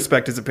really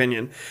respect his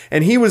opinion.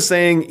 And he was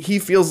saying he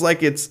feels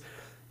like it's...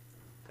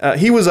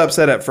 he was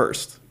upset at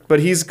first, but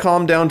he's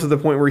calmed down to the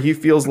point where he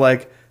feels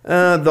like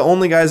the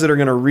only guys that are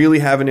going to really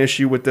have an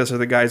issue with this are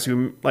the guys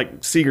who,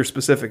 like Seager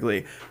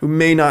specifically, who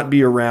may not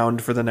be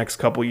around for the next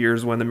couple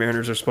years when the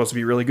Mariners are supposed to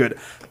be really good.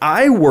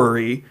 I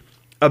worry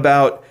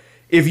about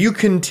if you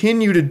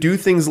continue to do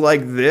things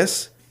like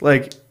this,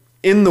 like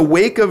in the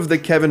wake of the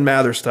Kevin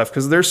Mather stuff,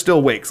 because there's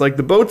still wakes. Like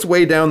the boat's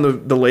way down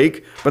the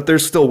lake, but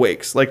there's still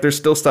wakes. Like there's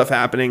still stuff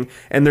happening,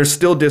 and there's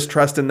still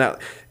distrust in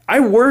that. I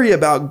worry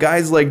about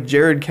guys like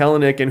Jared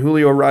Kelenic and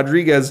Julio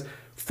Rodriguez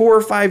 4 or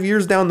 5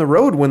 years down the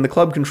road when the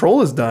club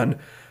control is done.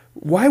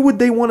 Why would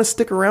they want to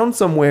stick around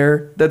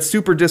somewhere that's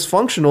super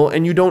dysfunctional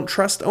and you don't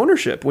trust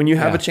ownership when you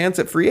have a chance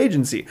at free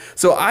agency?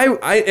 So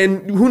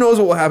and who knows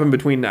what will happen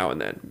between now and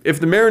then. If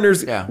the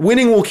Mariners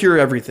winning will cure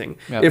everything.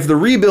 Yep. If the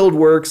rebuild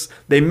works,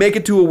 they make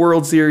it to a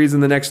World Series in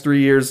the next 3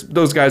 years,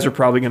 those guys are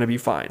probably going to be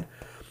fine.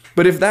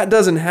 But if that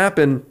doesn't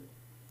happen,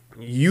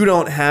 you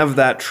don't have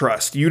that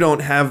trust. You don't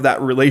have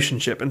that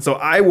relationship. And so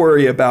I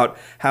worry about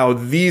how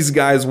these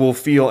guys will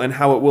feel and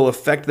how it will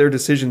affect their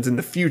decisions in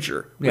the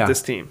future with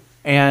this team.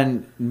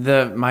 And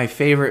my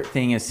favorite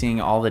thing is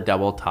seeing all the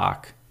double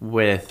talk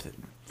with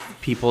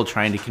people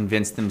trying to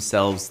convince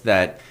themselves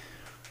that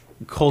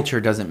culture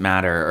doesn't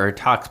matter or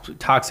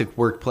toxic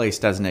workplace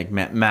doesn't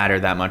matter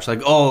that much.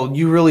 Like, oh,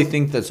 you really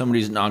think that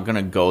somebody's not going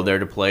to go there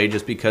to play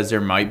just because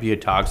there might be a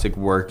toxic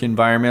work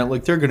environment?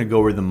 Like, they're going to go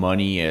where the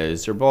money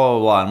is or blah, blah,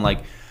 blah. I'm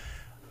like,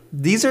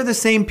 these are the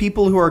same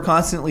people who are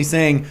constantly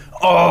saying,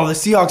 oh, the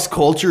Seahawks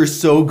culture is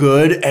so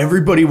good.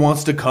 Everybody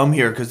wants to come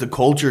here because the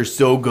culture is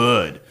so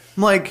good.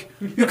 I'm like,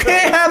 you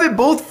can't have it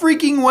both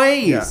freaking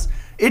ways.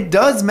 Yeah. It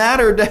does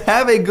matter to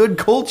have a good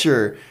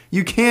culture.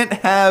 You can't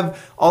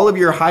have all of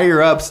your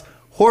higher-ups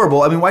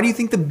horrible. I mean, why do you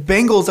think the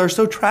Bengals are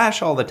so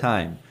trash all the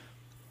time?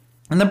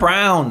 And the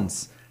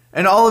Browns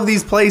and all of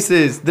these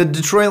places, the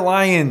Detroit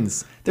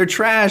Lions, they're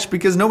trash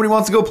because nobody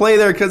wants to go play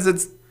there because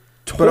it's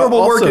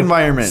horrible work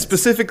environment.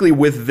 Specifically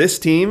with this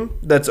team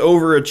that's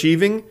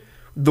overachieving,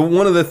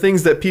 one of the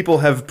things that people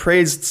have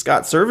praised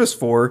Scott Service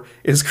for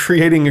is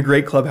creating a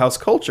great clubhouse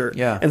culture.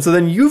 Yeah. And so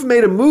then you've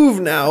made a move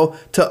now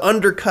to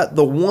undercut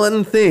the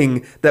one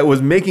thing that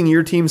was making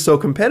your team so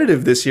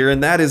competitive this year,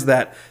 and that is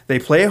that they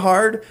play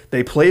hard,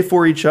 they play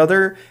for each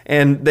other,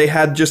 and they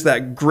had just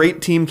that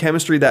great team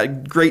chemistry,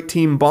 that great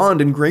team bond,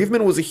 and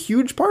Graveman was a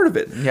huge part of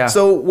it. Yeah.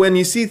 So when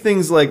you see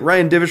things like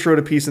Ryan Divish wrote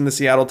a piece in the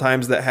Seattle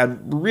Times that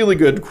had really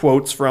good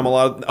quotes from a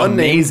lot of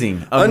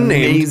amazing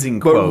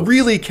unnamed, quotes, but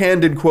really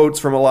candid quotes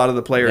from a lot of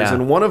the players,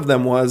 and one of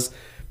them was,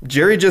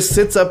 Jerry just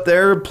sits up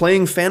there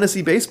playing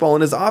fantasy baseball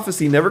in his office.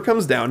 He never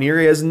comes down here.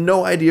 He has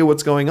no idea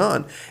what's going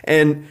on.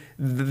 And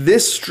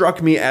this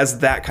struck me as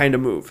that kind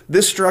of move. The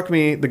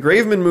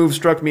Graveman move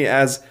struck me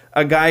as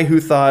a guy who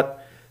thought,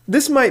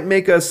 this might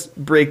make us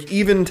break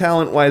even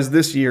talent-wise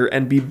this year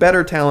and be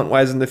better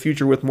talent-wise in the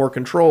future with more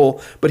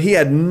control. But he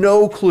had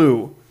no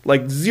clue,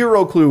 like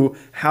zero clue,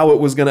 how it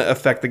was going to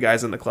affect the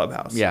guys in the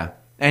clubhouse. Yeah.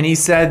 And he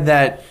said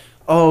that,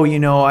 oh,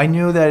 I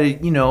knew that,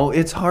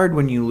 it's hard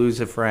when you lose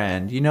a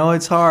friend.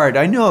 It's hard.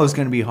 I knew it was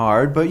going to be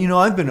hard, but,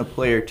 I've been a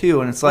player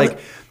too. And it's like,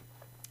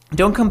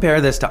 don't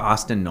compare this to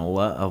Austin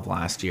Nola of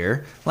last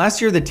year. Last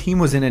year, the team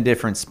was in a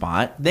different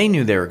spot. They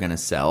knew they were going to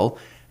sell.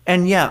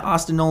 And yeah,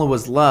 Austin Nola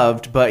was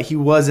loved, but he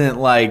wasn't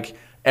like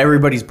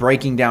everybody's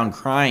breaking down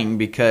crying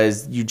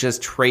because you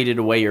just traded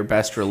away your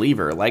best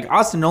reliever. Like,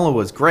 Austin Nola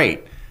was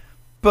great,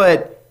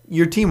 but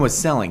your team was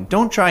selling.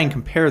 Don't try and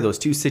compare those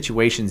two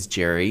situations,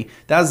 Jerry.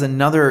 That was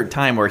another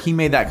time where he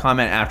made that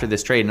comment after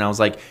this trade, and I was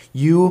like,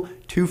 you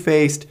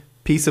two-faced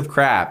piece of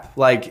crap.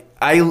 Like,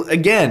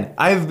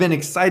 I've been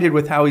excited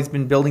with how he's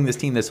been building this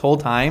team this whole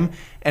time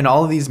and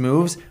all of these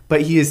moves,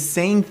 but he is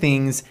saying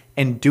things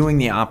and doing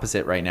the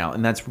opposite right now,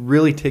 and that's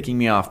really ticking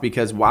me off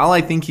because while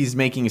I think he's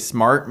making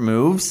smart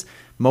moves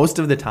most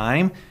of the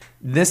time,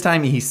 this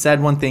time he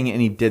said one thing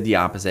and he did the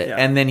opposite. Yeah.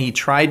 And then he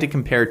tried to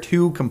compare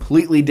two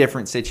completely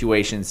different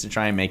situations to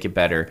try and make it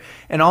better.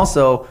 And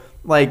also,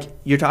 like,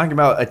 you're talking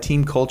about a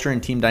team culture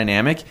and team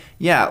dynamic.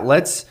 Yeah,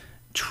 let's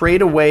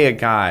trade away a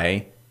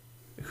guy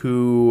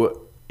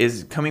who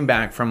is coming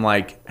back from,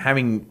 like,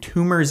 having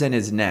tumors in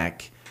his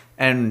neck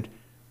and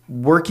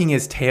working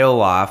his tail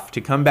off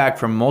to come back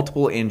from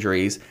multiple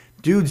injuries.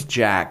 Dude's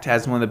jacked,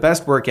 has one of the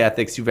best work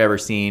ethics you've ever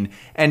seen.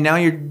 And now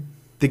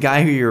the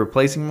guy who you're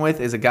replacing him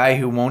with is a guy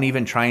who won't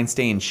even try and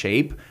stay in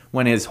shape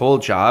when his whole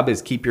job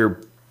is keep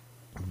your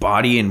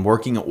body in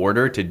working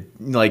order to,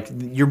 like,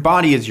 your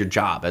body is your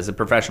job as a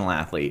professional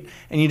athlete.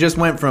 And you just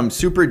went from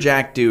super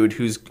jacked dude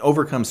who's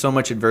overcome so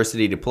much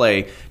adversity to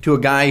play to a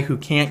guy who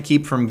can't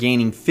keep from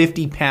gaining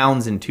 50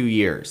 pounds in 2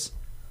 years.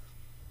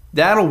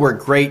 That'll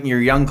work great in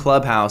your young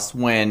clubhouse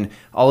when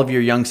all of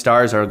your young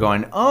stars are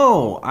going,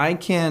 oh, I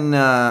can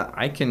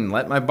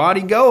let my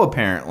body go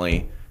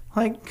apparently.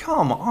 Like,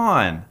 come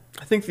on.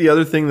 I think the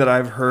other thing that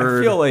I've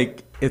heard... I feel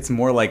like it's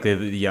more likely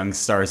that the young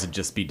stars would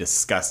just be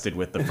disgusted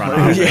with the front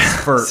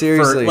office.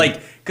 Seriously.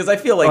 Because I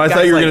feel like I guys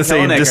thought you were like going to say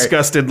Kelenic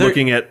disgusted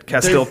looking at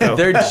Castilco.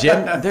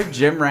 They're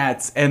gym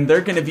rats, and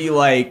they're going to be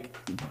like,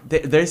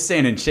 they're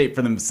staying in shape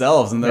for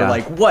themselves, and they're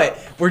like, what?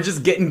 We're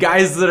just getting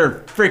guys that are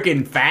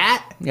freaking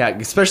fat? Yeah,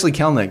 especially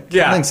Kelenic.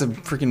 Yeah. Kelenic's a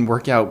freaking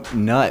workout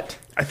nut.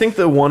 I think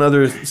the one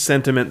other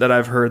sentiment that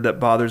I've heard that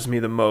bothers me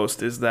the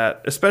most is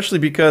that, especially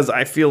because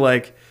I feel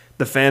like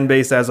the fan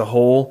base as a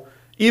whole,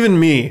 even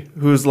me,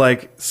 who's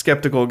like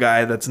skeptical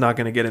guy that's not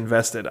going to get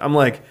invested, I'm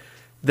like,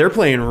 they're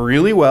playing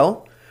really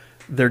well.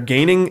 They're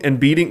gaining and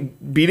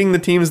beating the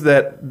teams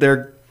that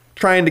they're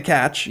trying to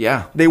catch.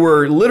 Yeah. They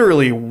were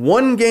literally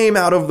one game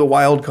out of the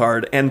wild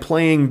card and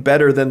playing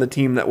better than the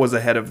team that was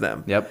ahead of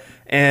them. Yep.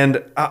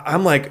 And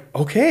I'm like,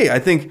 okay, I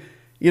think,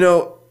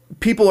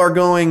 people are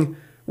going,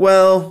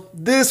 well,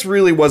 this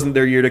really wasn't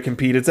their year to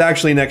compete. It's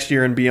actually next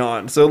year and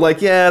beyond. So,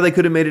 like, yeah, they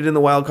could have made it in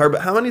the wild card,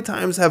 but how many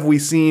times have we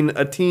seen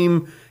a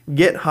team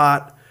get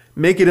hot,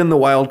 make it in the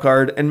wild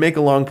card, and make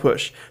a long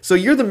push? So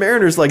you're the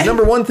Mariners, like,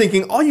 number one,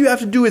 thinking all you have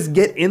to do is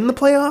get in the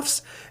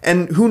playoffs,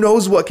 and who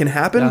knows what can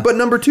happen. Yeah. But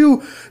number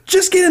two,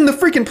 just get in the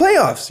freaking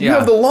playoffs. You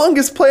have the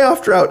longest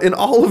playoff drought in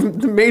all of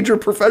the major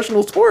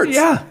professional sports.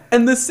 Yeah,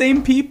 and the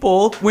same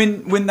people,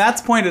 when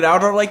that's pointed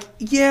out, are like,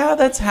 yeah,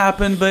 that's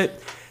happened, but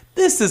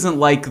this isn't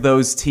like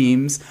those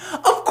teams.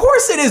 Of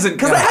course it isn't,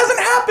 because it hasn't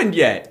happened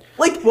yet.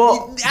 Like,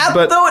 at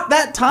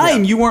that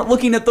time, you weren't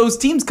looking at those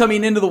teams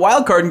coming into the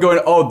wild card and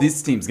going, oh,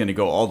 this team's going to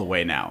go all the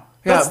way now.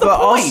 That's the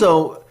point.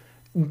 Also,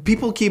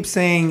 people keep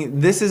saying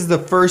this is the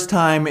first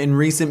time in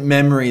recent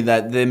memory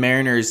that the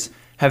Mariners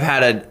have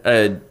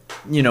had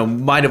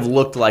might have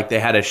looked like they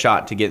had a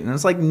shot to get. And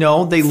it's like,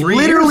 no, they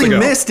literally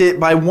missed it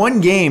by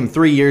one game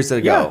 3 years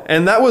ago. Yeah,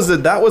 and that was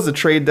a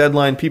trade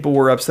deadline people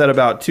were upset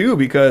about too,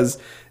 because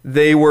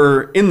they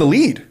were in the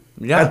lead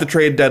at the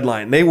trade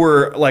deadline. They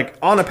were like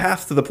on a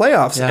path to the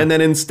playoffs, and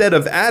then instead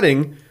of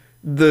adding,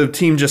 the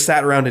team just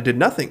sat around and did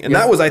nothing. And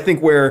that was, I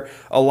think, where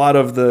a lot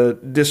of the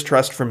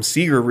distrust from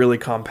Seager really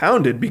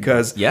compounded,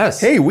 because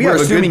hey, we're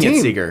have a good team.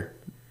 It's Seager.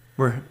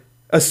 We're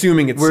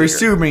assuming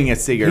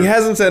it's Seager. He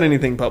hasn't said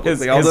anything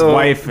publicly, his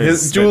wife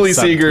Julie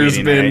Seeger's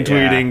been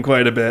tweeting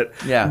quite a bit.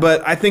 Yeah.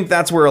 But I think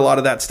that's where a lot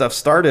of that stuff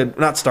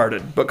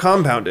but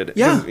compounded.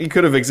 Yeah. He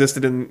could have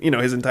existed in,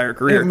 his entire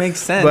career. It makes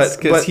sense,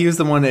 because he was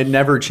the one that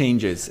never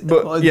changes.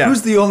 But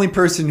who's the only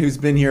person who's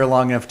been here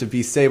long enough to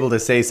be able to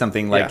say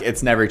something like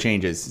it's never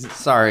changes?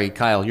 Sorry,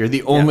 Kyle, you're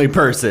the only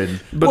person.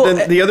 But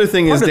then the other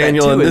thing is,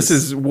 Daniel, and this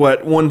is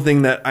one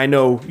thing that I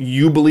know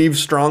you believe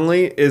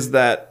strongly, is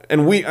that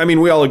and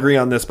we all agree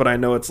on this, but I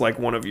know it's like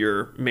one of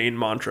your main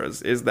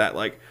mantras is that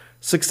like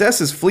success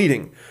is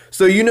fleeting.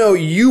 So,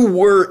 you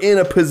were in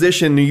a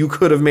position you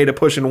could have made a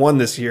push and won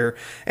this year,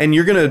 and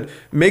you're going to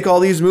make all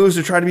these moves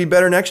to try to be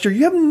better next year.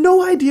 You have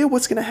no idea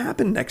what's going to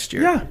happen next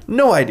year. Yeah.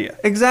 No idea.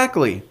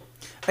 Exactly.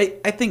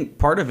 I think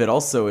part of it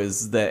also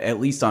is that, at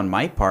least on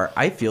my part,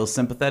 I feel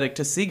sympathetic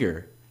to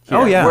Seager.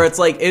 Oh, yeah. Where it's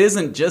like, it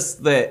isn't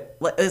just that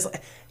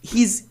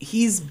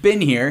he's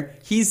been here.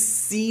 He's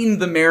seen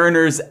the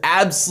Mariners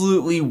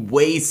absolutely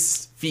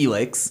waste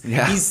Felix.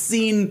 Yeah.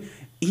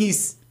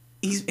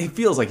 It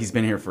feels like he's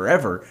been here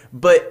forever,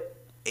 but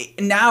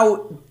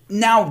now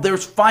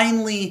there's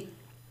finally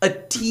a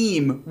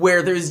team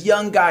where there's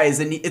young guys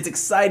and it's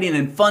exciting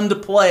and fun to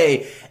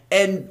play,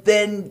 and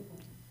then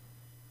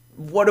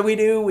what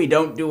do? We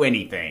don't do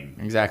anything.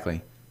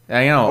 Exactly.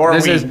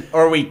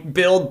 Or we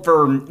build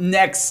for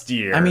next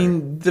year. I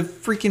mean, the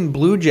freaking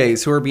Blue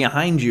Jays who are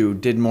behind you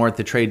did more at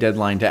the trade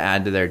deadline to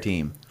add to their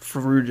team.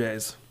 Blue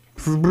Jays.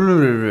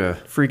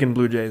 Freaking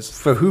Blue Jays.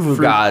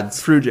 Fahuvu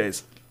gods. Blue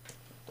Jays.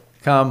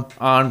 Come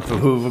on,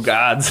 Fahuvu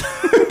gods.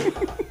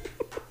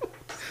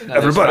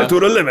 Everybody to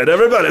the limit.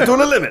 Everybody to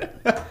the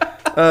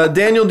limit.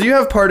 Daniel, do you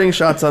have parting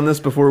shots on this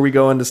before we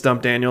go into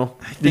Stump Daniel?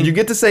 Did you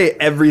get to say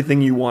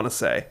everything you want to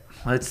say?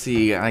 Let's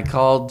see. I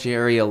called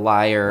Jerry a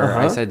liar. Uh-huh.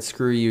 I said,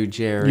 screw you,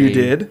 Jerry. You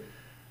did?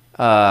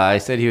 I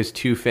said he was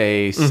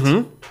two-faced.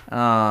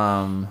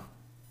 Mm-hmm.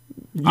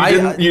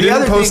 You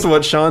didn't post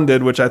what Sean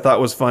did, which I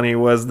thought was funny,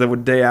 was the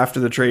day after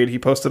the trade, he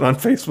posted on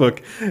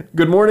Facebook,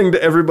 "Good morning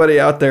to everybody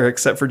out there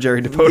except for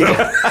Jerry Dipoto."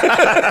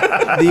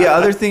 Yeah. The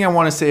other thing I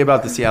want to say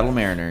about the Seattle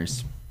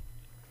Mariners,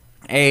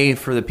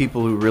 for the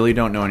people who really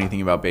don't know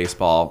anything about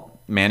baseball,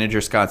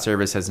 manager Scott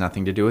Service has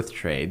nothing to do with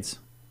trades.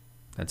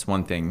 That's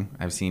one thing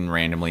I've seen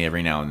randomly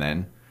every now and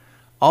then.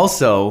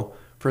 Also,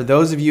 for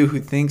those of you who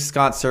think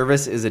Scott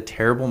Service is a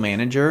terrible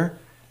manager,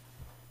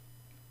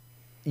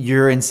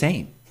 you're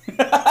insane.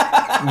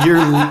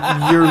 You're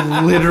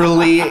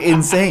literally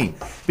insane,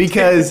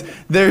 because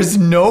there's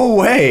no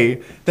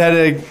way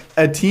that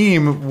a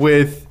team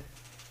with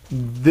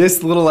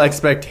this little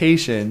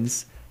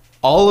expectations,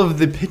 all of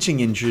the pitching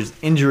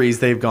injuries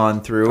they've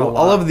gone through,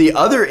 all of the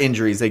other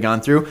injuries they've gone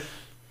through,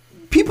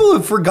 people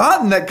have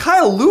forgotten that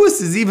Kyle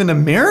Lewis is even a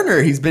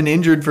Mariner. He's been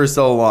injured for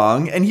so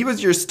long, and he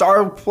was your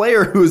star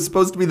player who was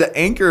supposed to be the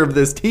anchor of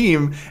this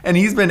team, and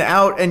he's been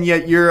out, and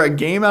yet you're a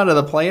game out of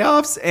the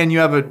playoffs, and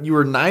you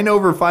were 9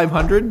 over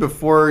 500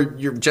 before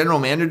your general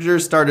manager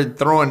started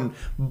throwing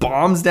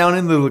bombs down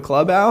into the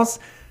clubhouse.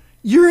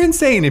 You're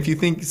insane if you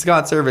think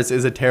Scott Service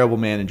is a terrible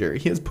manager.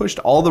 He has pushed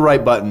all the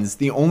right buttons.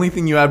 The only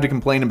thing you have to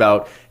complain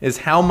about is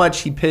how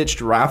much he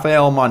pitched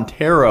Rafael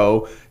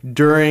Montero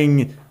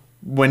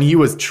when he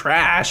was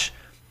trash.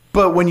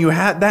 But when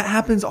that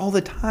happens all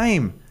the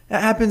time.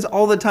 That happens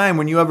all the time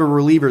when you have a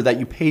reliever that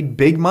you paid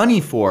big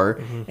money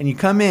for, and you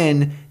come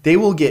in, they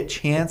will get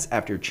chance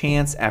after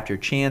chance after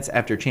chance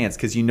after chance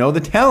because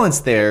the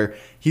talent's there.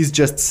 He's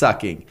just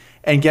sucking.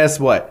 And guess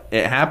what?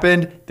 It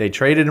happened. They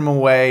traded him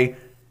away,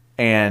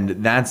 and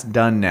that's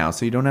done now.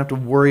 So you don't have to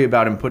worry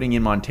about him putting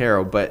in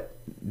Montero, but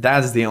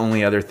that's the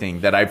only other thing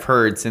that I've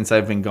heard since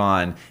I've been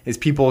gone is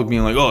people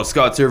being like, "Oh,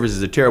 Scott Service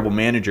is a terrible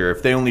manager.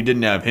 If they only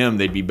didn't have him,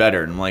 they'd be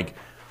better." And I'm like,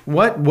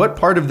 what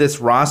part of this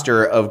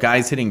roster of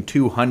guys hitting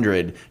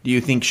 200 do you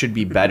think should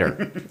be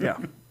better? Yeah.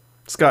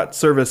 Scott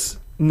Service,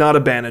 not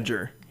a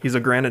banager. He's a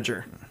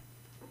granager.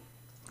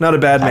 Not a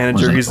bad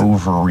manager. He's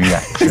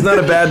not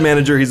a bad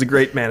manager. He's a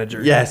great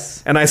manager.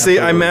 Yes. And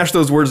I mash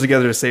those words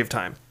together to save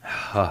time.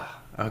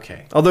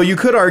 Okay. Although you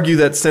could argue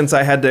that since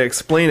I had to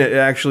explain it, it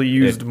actually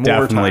used more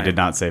time. Definitely did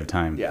not save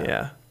time.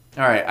 Yeah.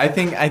 All right. I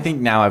think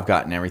now I've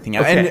gotten everything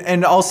out. Okay.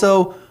 And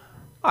also,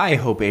 I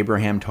hope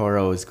Abraham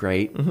Toro is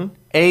great. Mm-hmm.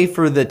 A,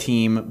 for the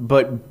team,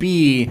 but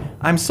B,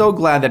 I'm so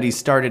glad that he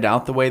started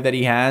out the way that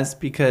he has,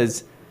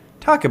 because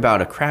talk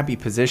about a crappy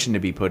position to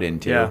be put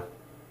into. Yeah.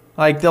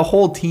 Like, the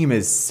whole team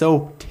is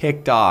so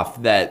ticked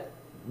off that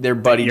their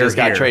buddy just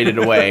got traded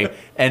away,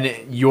 and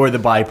you're the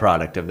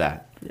byproduct of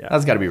that. Yeah.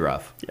 That's got to be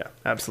rough. Yeah,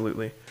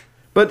 absolutely.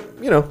 But,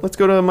 let's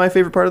go to my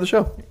favorite part of the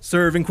show.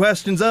 Serving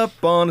questions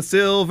up on a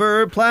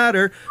silver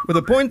platter where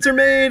the points are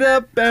made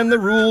up and the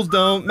rules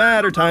don't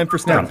matter. Time for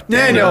Stump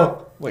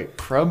Daniel.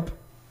 Wait, Frump?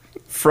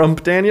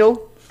 Frump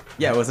Daniel?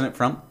 Yeah, wasn't it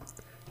Frump?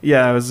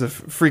 Yeah, it was a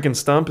freaking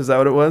stump. Is that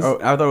what it was? Oh,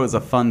 I thought it was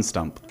a fun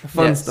stump. A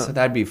fun Yes, stump. so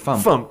that'd be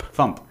Fump.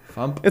 Fump.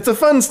 Fump. It's a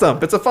fun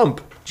stump. It's a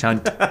fump.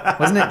 Chunt.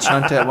 Wasn't it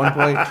Chunt at one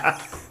point?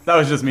 That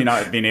was just me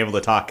not being able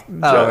to talk.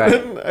 Oh,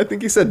 right. I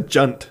think he said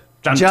junt.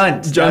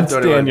 Junt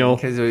Daniel.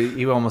 Because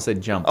you almost said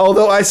jump.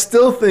 Although I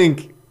still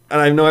think, and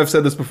I know I've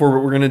said this before,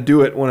 but we're going to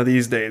do it one of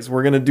these days.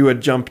 We're going to do a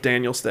Jump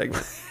Daniel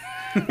segment.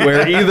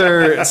 Where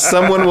either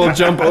someone will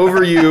jump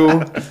over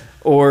you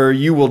or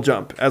you will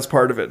jump as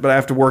part of it. But I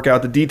have to work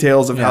out the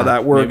details of how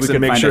that works and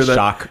make sure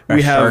that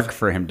we have shark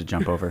for him to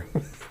jump over.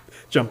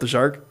 Jump the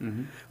shark.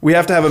 Mm-hmm. We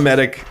have to have a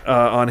medic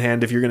on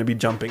hand if you're going to be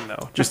jumping,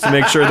 though, just to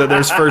make sure that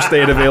there's first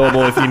aid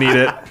available if you need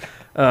it.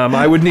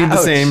 I would need the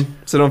same,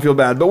 so don't feel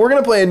bad. But we're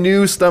going to play a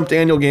new Stump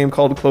Daniel game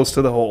called Close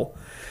to the Hole.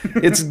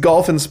 It's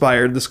golf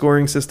inspired. The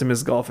scoring system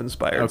is golf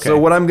inspired. Okay. So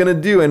what I'm gonna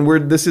do,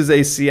 and this is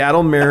a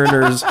Seattle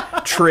Mariners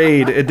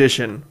trade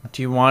edition.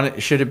 Do you want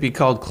it? Should it be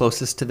called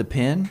Closest to the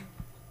Pin?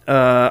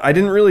 I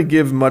didn't really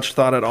give much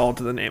thought at all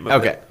to the name of it.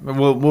 Okay,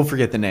 we'll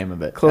forget the name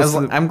of it. Close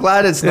to the- I'm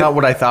glad it's not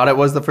what I thought it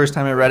was the first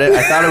time I read it.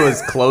 I thought it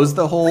was Close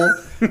the Hole.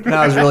 And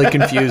I was really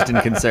confused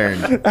and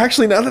concerned.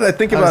 Actually, now that I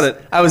think about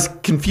it, I was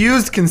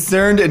confused,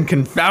 concerned, and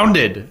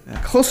confounded.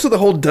 close to the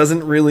hole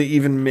doesn't really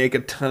even make a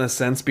ton of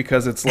sense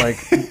because it's like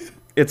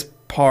it's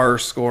par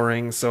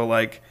scoring. So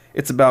like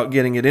it's about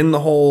getting it in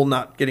the hole,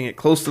 not getting it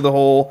close to the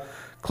hole.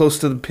 Close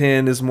to the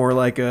pin is more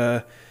like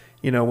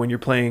when you're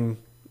playing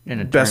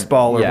best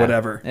ball or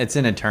whatever. It's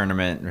in a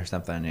tournament or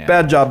something. Yeah.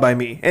 Bad job by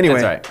me.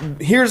 Anyway, That's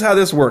right. Here's how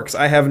this works.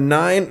 I have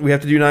 9. We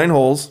have to do 9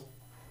 holes.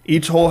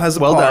 Each hole has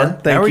a Well par. done.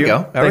 There we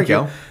go. There we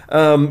go.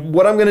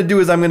 What I'm going to do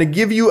is I'm going to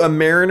give you a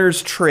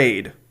Mariners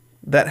trade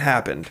that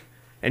happened,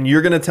 and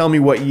you're going to tell me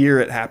what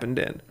year it happened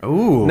in.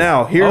 Ooh.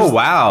 Now,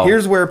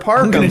 here's where par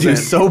I'm gonna comes do in.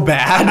 so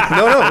bad.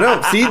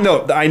 No. See,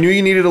 I knew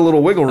you needed a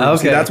little wiggle room.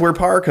 See, Okay. that's where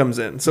par comes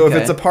in. So if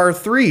Okay. it's a par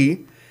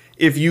 3,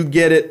 if you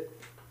get it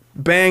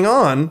bang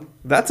on,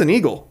 that's an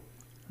eagle.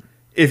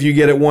 If you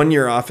get it 1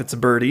 year off, it's a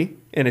birdie.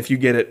 And if you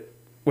get it...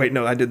 Wait,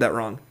 no, I did that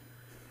wrong.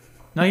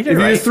 No, you did If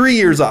right. you're 3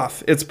 years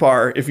off, it's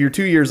par. If you're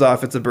 2 years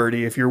off, it's a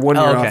birdie. If you're 1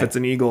 year okay. off, it's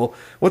an eagle.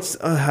 What's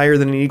higher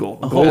than an eagle?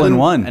 Hole in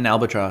one. An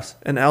albatross.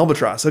 An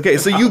albatross. Okay,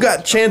 so you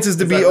got chances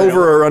to be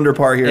over or under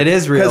par here. It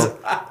is real. 'Cause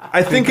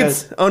I think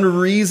it's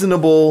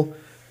unreasonable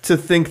to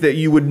think that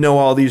you would know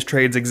all these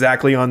trades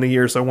exactly on the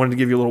year, so I wanted to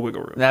give you a little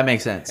wiggle room. That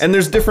makes sense. And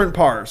there's different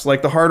pars.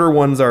 Like the harder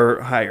ones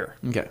are higher.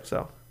 Okay.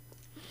 So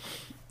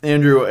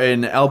Andrew,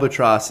 an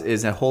albatross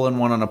is a hole in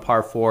one on a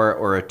par 4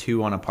 or a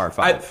 2 on a par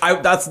 5.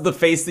 That's the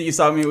face that you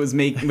saw me was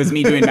me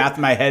doing math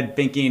in my head,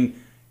 thinking,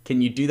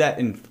 can you do that?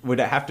 And would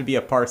it have to be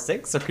a par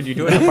 6 or could you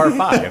do it a par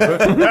 5?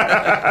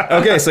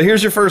 okay, so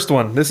here's your first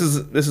one. This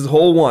is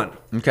hole 1.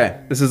 Okay.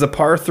 This is a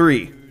par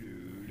 3.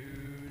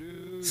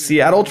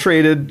 Seattle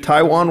traded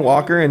Taijuan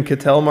Walker and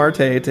Ketel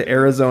Marte to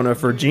Arizona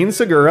for Gene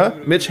Segura,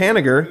 Mitch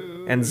Haniger,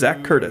 and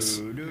Zach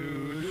Curtis.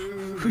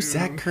 Who's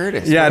Zach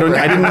Curtis? Yeah, I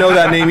didn't know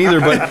that name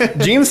either, but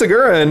Gene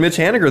Segura and Mitch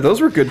Haniger,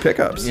 those were good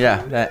pickups.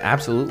 Yeah,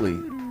 absolutely.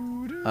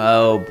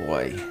 Oh,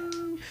 boy.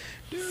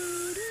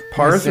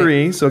 Par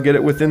 3, so get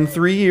it within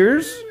 3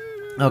 years.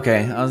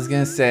 Okay, I was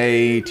going to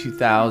say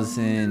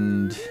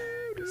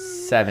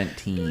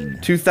 2017.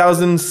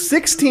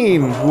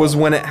 2016 was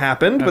when it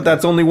happened, but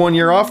that's only 1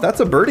 year off. That's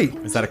a birdie.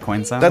 Is that a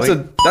coin sound? That's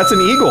an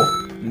eagle.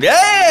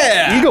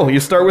 Yeah! Eagle. You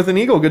start with an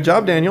eagle. Good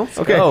job, Daniel.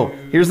 Okay. go.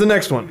 Here's the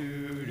next one.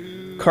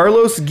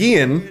 Carlos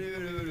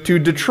Guillen to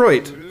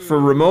Detroit for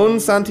Ramon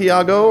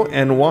Santiago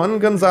and Juan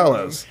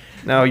Gonzalez.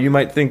 Now, you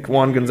might think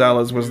Juan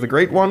Gonzalez was the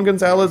great Juan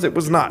Gonzalez. It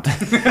was not.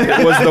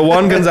 It was the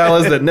Juan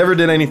Gonzalez that never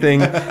did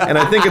anything. And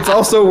I think it's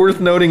also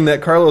worth noting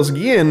that Carlos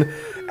Guillen,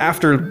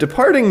 after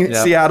departing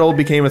Seattle,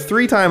 became a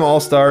 3-time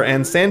All-Star,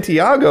 and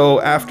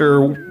Santiago,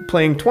 after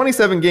playing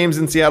 27 games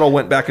in Seattle,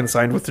 went back and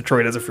signed with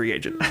Detroit as a free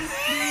agent.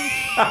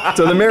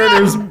 So the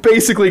Mariners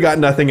basically got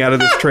nothing out of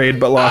this trade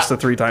but lost a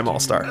 3-time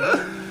All-Star.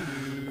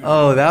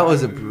 Oh, that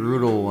was a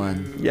brutal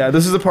one. Yeah,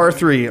 this is a par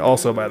 3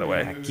 also, by the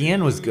way.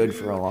 Gian was good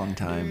for a long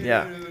time.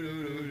 Yeah.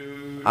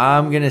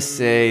 I'm going to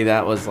say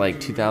that was like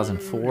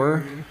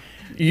 2004.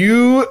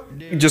 You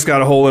just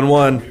got a hole in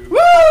one. Woo!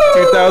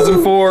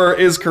 2004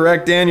 is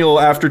correct, Daniel.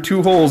 After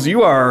 2 holes,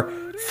 you are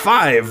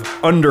 5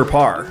 under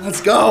par.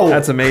 Let's go.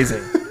 That's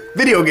amazing.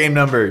 Video game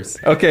numbers.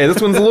 Okay,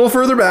 this one's a little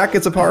further back.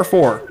 It's a par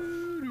 4.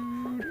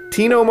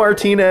 Tino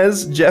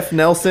Martinez, Jeff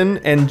Nelson,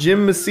 and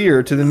Jim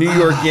Messier to the New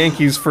York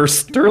Yankees for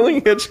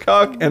Sterling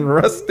Hitchcock and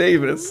Russ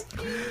Davis.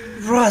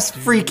 Russ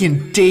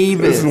freaking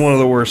Davis. This is one of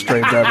the worst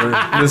trades ever.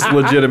 This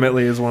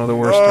legitimately is one of the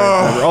worst trades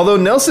ever. Although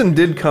Nelson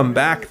did come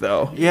back,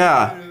 though,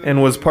 Yeah.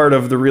 and was part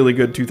of the really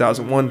good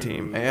 2001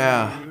 team.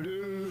 Yeah.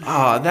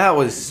 Oh, that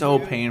was so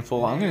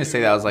painful. I'm going to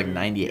say that was like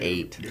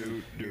 98.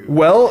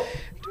 Well,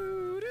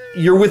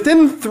 you're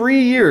within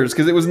 3 years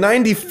because it was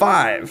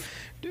 95,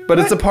 but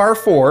it's a par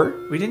 4.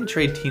 We didn't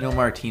trade Tino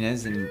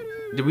Martinez.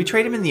 Did we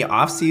trade him in the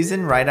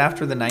offseason right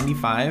after the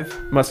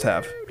 95? Must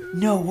have.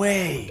 No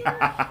way.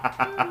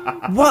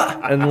 What?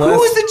 Unless- Who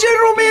was the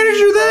general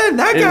manager then?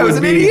 That guy was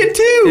an idiot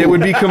too. It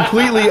would be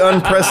completely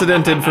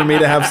unprecedented for me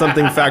to have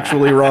something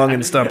factually wrong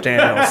in Stumped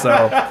Daniel,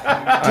 so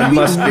I Did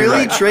must we be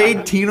really right.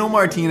 trade Tino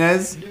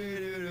Martinez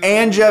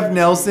and Jeff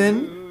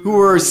Nelson, who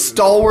were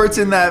stalwarts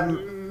in that?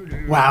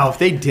 Wow, if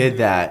they did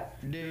that,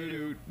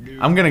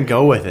 I'm gonna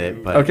go with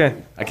it. But Okay.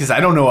 because I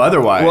don't know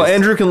otherwise. Well,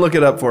 Andrew can look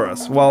it up for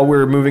us while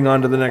we're moving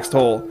on to the next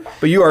hole.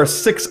 But you are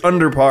 6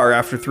 under par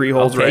after 3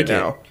 holes right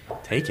now.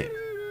 Take it.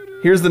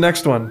 Here's the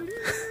next one.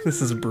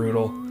 This is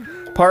brutal.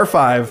 Par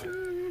 5.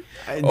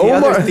 The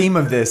Omar- other theme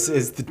of this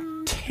is the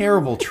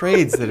terrible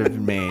trades that have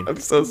been made. I'm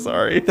so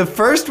sorry. The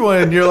first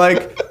one, you're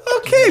like,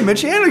 okay,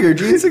 Mitch Haniger,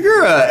 Gene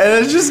Segura,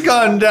 and it's just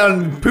gone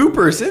down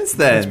pooper since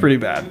then. It's pretty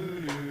bad.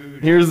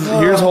 Here's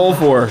hole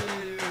 4.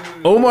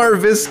 Omar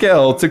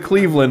Vizquel to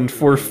Cleveland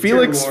for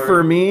Felix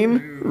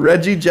Fermin,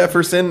 Reggie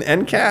Jefferson,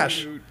 and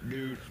Cash.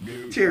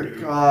 Dear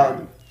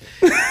God.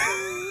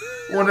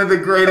 One of the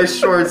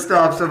greatest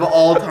shortstops of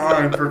all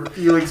time for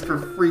Felix for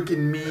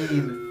freaking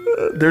mean.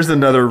 There's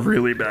another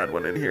really bad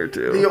one in here,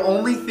 too. The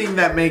only thing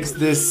that makes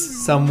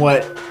this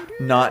somewhat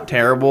not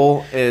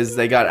terrible is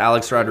they got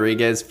Alex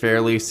Rodriguez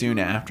fairly soon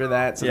after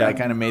that, so that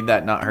kind of made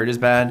that not hurt as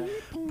bad.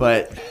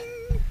 But,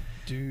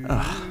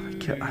 oh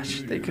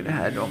gosh, they could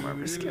have had Omar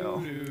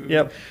Vizquel.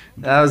 Yep.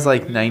 That was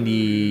like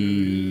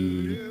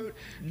 90.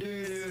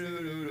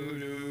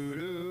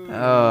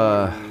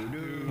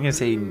 I'm gonna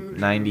say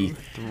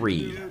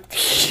 93.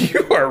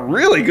 You are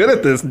really good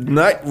at this.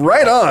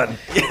 Right on.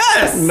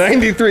 Yes.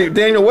 93.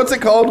 Daniel, what's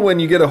it called when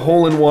you get a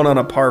hole-in-one on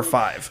a par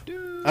 5?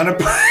 On a.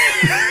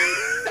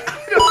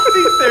 I don't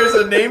think there's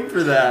a name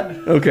for that.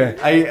 Okay.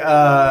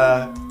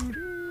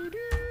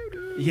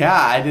 Yeah,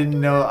 I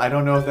didn't know. I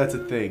don't know if that's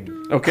a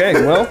thing. Okay,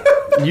 well,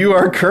 you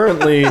are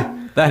currently...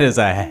 That is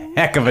a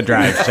heck of a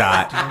drive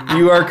shot.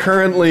 You are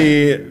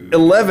currently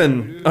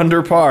 11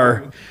 under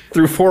par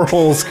through 4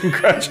 holes.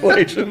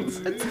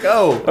 Congratulations. Let's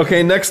go.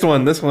 Okay, next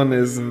one. This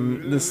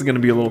is going to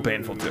be a little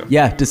painful too.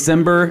 Yeah,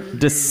 December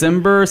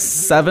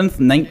 7th,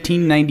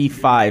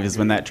 1995 is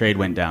when that trade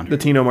went down. The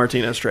Tino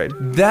Martinez trade.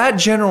 That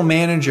general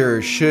manager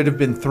should have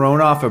been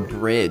thrown off a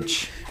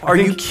bridge. Are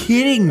you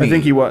kidding me? I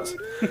think he was.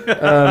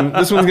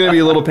 This one's going to be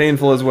a little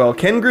painful as well.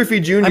 Ken Griffey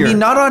Jr. I mean,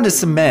 not onto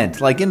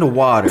cement, like into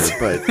water,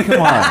 but come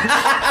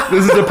on.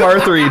 This is a par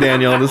 3,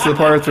 Daniel. This is a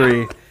par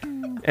 3.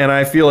 And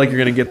I feel like you're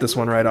going to get this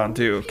one right on,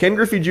 too. Ken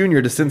Griffey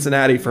Jr. to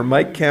Cincinnati for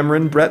Mike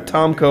Cameron, Brett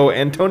Tomko,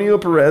 Antonio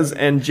Perez,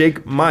 and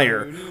Jake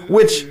Meyer,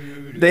 which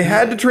they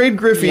had to trade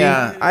Griffey.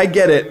 Yeah. I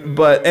get it.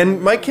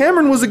 And Mike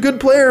Cameron was a good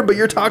player, but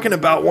you're talking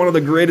about one of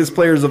the greatest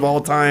players of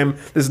all time.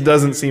 This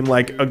doesn't seem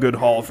like a good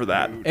haul for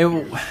that.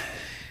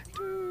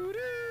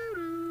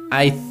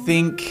 I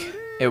think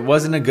it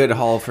wasn't a good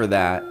haul for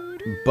that,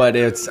 but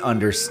it's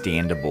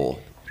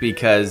understandable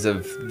because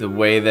of the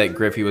way that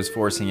Griffey was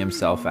forcing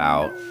himself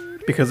out.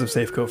 Because of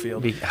Safeco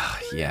Field.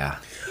 Yeah.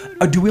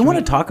 Do we want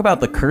to talk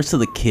about the curse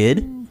of the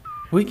kid?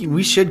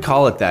 We should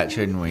call it that,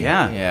 shouldn't we?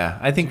 Yeah. Yeah,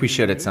 I think we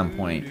should at some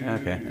point.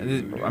 Okay.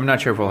 I'm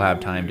not sure if we'll have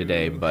time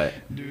today, but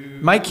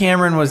Mike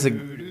Cameron was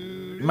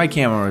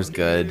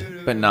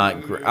good, but not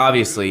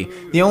obviously.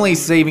 The only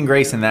saving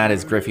grace in that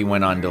is Griffey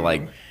went on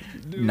to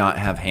not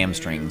have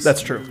hamstrings.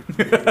 That's true.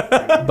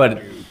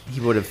 But he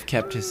would have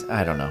kept his.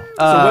 I don't know.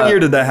 So what year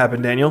did that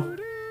happen, Daniel?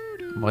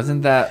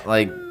 Wasn't that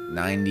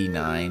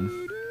 99?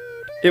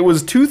 It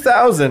was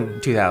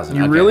 2000. 2000.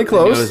 You're okay. really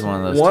close. It was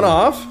one of those. One two.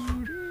 off.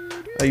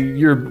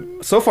 You're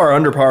so far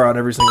under par on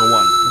every single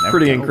one. It's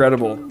pretty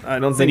incredible. I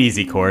don't It's an think.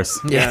 easy course.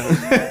 Yeah.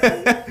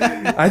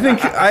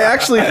 I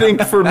actually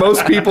think for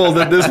most people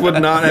that this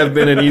would not have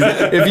been an easy.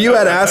 If you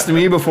had asked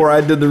me before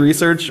I did the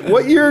research,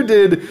 what year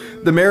did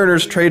the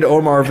Mariners trade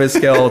Omar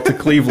Vizquel to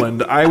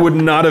Cleveland? I would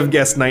not have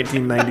guessed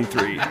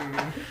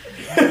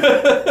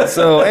 1993.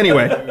 So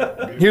anyway,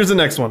 here's the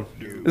next one.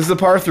 This is a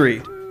par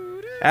 3.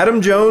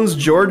 Adam Jones,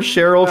 George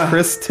Sherrill,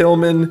 Chris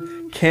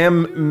Tillman,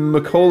 Cam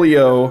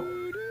McColio,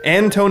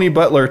 and Tony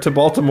Butler to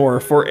Baltimore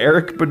for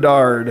Eric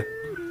Bedard.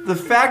 The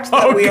fact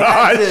that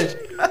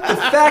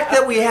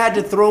we had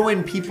to throw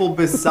in people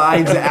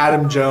besides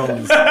Adam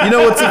Jones. You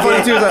know what's so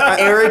funny too is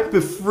Eric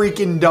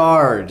freaking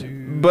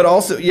Dard. But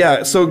also,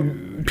 yeah, so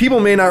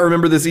people may not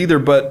remember this either,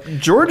 but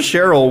George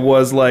Sherrill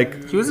was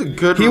He was a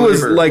good he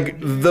reliever. was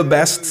like the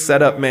best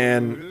setup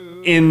man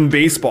in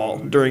baseball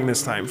during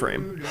this time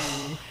frame.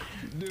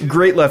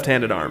 Great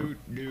left-handed arm.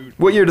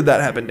 What year did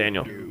that happen,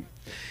 Daniel?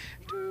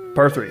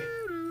 Par 3.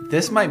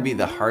 This might be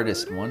the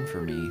hardest one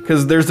for me.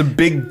 Because there's a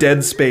big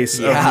dead space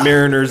of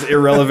Mariners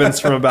irrelevance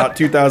from about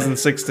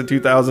 2006 to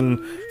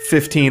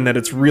 2015 that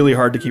it's really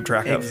hard to keep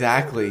track of.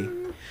 Exactly.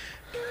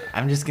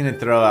 I'm just going to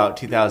throw out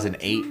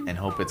 2008 and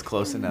hope it's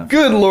close enough.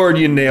 Good Lord,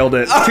 you nailed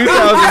it.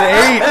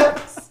 2008.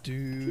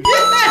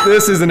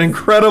 This is an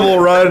incredible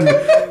run.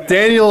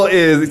 Daniel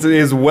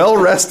is well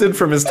rested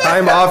from his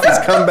time off. He's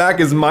come back.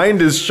 His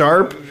mind is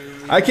sharp.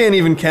 I can't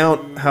even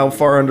count how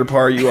far under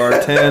par you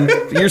are.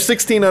 10. You're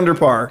 16 under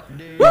par.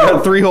 You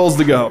got 3 holes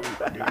to go.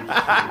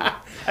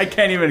 I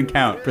can't even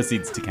count.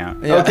 Proceeds to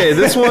count. Yeah. Okay,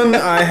 this one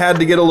I had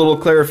to get a little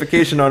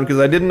clarification on because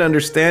I didn't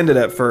understand it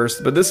at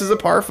first. But this is a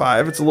par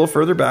 5. It's a little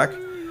further back.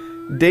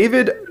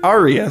 David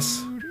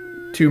Arias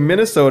to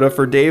Minnesota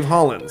for Dave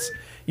Hollins.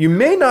 You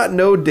may not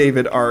know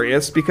David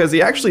Arias because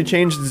he actually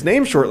changed his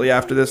name shortly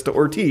after this to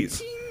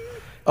Ortiz.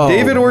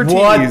 David Ortiz.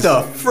 What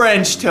the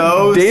French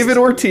toast? David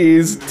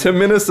Ortiz to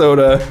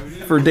Minnesota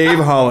for Dave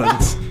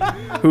Hollins.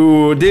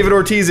 Who, David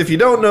Ortiz, if you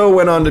don't know,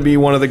 went on to be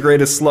one of the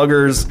greatest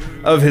sluggers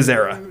of his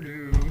era.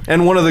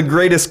 And one of the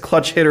greatest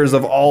clutch hitters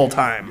of all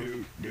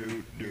time.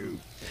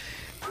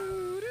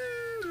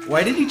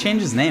 Why did he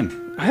change his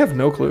name? I have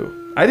no clue.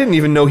 I didn't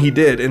even know he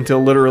did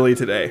until literally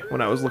today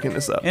when I was looking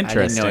this up. I didn't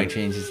Interesting. know he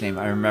changed his name.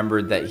 I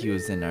remembered that he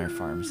was in our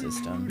farm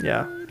system.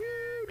 Yeah.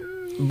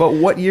 But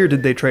what year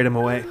did they trade him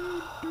away?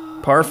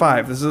 Par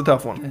 5. This is a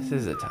tough one. This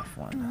is a tough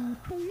one.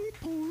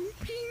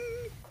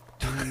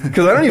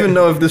 Because I don't even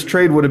know if this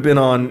trade would have been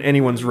on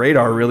anyone's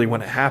radar really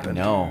when it happened.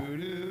 No.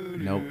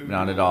 Nope,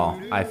 not at all.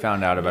 I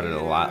found out about it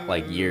a lot,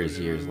 years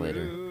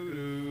later.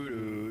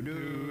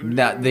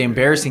 The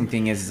embarrassing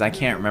thing is I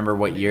can't remember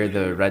what year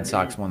the Red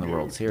Sox won the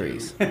World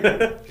Series.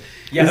 Yeah,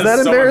 Is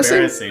that so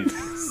embarrassing?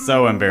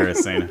 So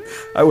embarrassing.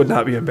 I would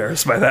not be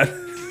embarrassed by that.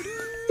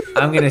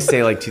 I'm gonna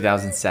say like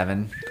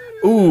 2007.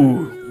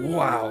 Ooh,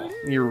 wow.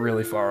 You're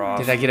really far off.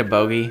 Did I get a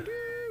bogey?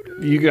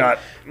 You got,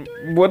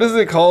 what is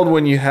it called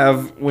when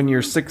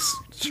you're 6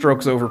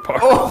 strokes over par?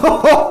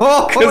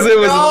 Because it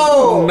was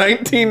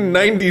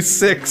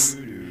 1996.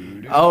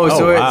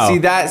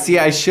 See,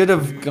 I should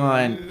have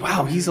gone,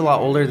 wow, he's a lot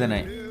older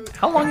than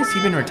how long has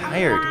he been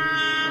retired?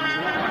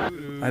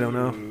 I don't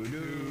know.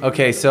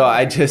 Okay, so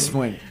I just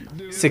went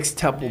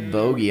 6-tuple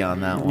bogey on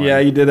that one. Yeah,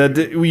 you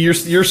did.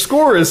 Your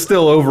score is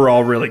still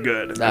overall really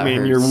good. That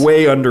hurts. You're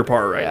way under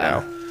par right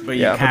now. But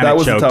you kind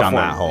of choked on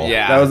that hole.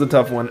 Yeah. That was a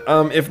tough one.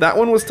 If that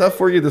one was tough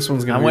for you, this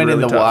one's going to be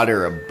really tough. I went in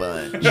the water a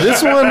bunch.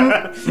 This one...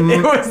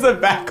 It was the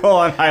back hole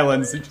on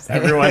Highlands. Just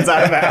everyone's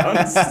out of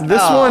bounds.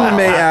 This one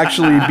may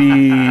actually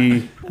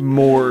be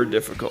more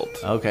difficult.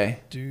 Okay.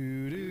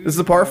 This is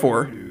a par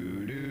 4.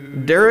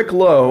 Derek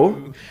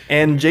Lowe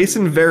and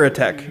Jason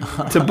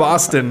Varitek to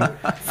Boston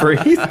for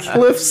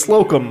Heathcliff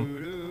Slocum.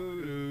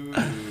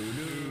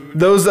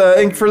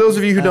 And for those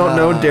of you who don't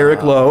know,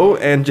 Derek Lowe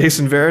and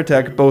Jason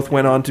Varitek both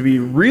went on to be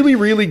really,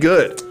 really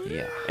good.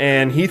 Yeah.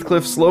 And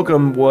Heathcliff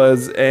Slocum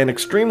was an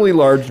extremely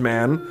large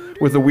man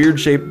with a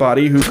weird-shaped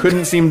body who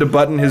couldn't seem to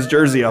button his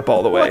jersey up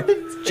all the way.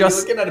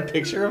 Just looking at a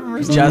picture of him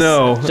or something?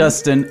 No.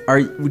 Justin,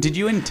 did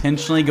you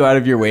intentionally go out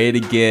of your way to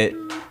get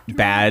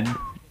bad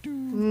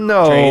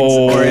No. trades?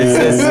 Or is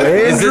this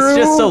Andrew?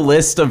 just a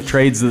list of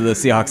trades that the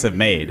Seahawks have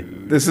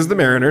made? This is the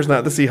Mariners,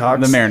 not the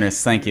Seahawks. The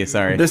Mariners, thank you,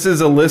 sorry. This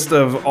is a list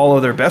of all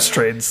of their best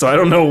trades, so I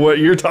don't know what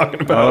you're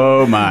talking about.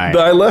 Oh my.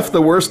 I left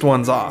the worst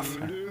ones off.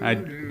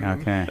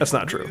 Okay. That's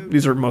not true.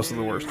 These are most of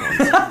the worst ones.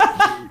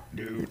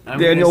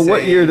 Daniel,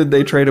 what year did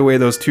they trade away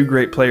those 2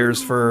 great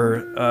players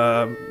for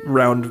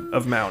round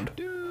of mound?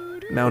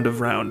 Mound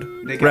of round.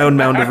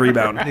 Mound of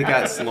rebound. They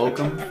got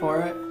Slocum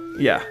for it?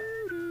 Yeah.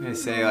 I'm going to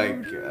say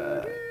like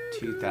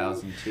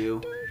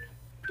 2002.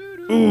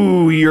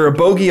 Ooh, you're a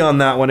bogey on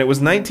that one. It was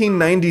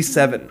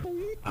 1997.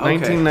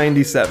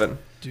 1997.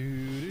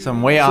 So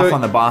I'm way off on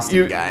the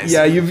Boston guys.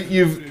 Yeah,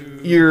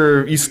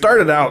 you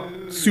started out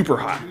super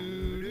hot.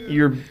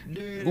 You're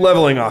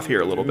leveling off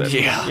here a little bit.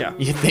 Yeah.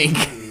 You think?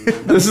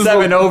 This is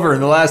 7 over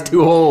in the last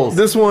 2 holes.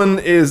 This one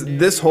is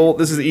this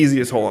is the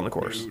easiest hole on the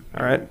course.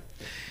 All right,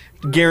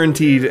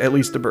 guaranteed at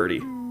least a birdie.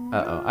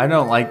 Uh-oh. I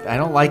don't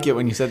like it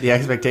when you set the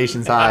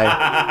expectations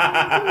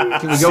high.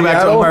 Can we go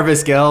back to Omar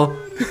Vizquel?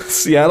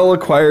 Seattle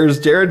acquires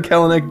Jared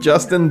Kelenic,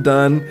 Justin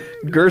Dunn,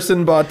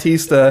 Gerson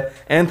Bautista,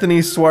 Anthony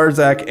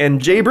Swarzak, and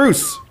Jay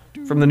Bruce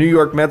from the New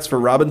York Mets for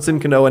Robinson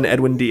Cano and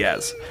Edwin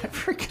Diaz. I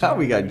forgot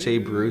we got Jay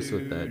Bruce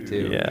with that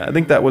too. Yeah, I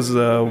think that was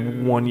a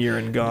 1 year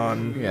and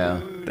gone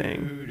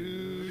thing.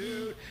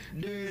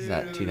 Is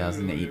that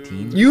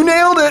 2018? You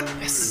nailed it!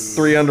 Yes.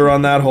 3 under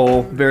on that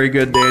hole. Very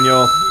good,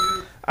 Daniel.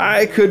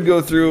 I could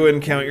go through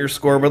and count your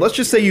score, but let's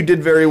just say you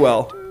did very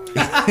well.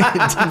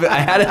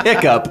 I had a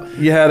hiccup.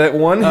 You had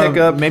one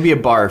hiccup. Maybe a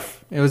barf.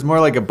 It was more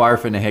like a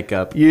barf and a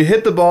hiccup. You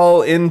hit the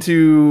ball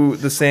into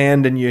the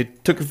sand and you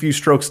took a few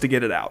strokes to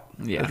get it out.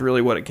 Yeah. That's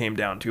really what it came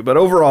down to. But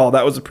overall,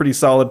 that was a pretty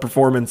solid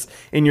performance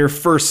in your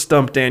first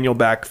stump, Daniel,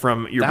 back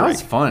from your break. That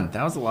was fun.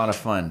 That was a lot of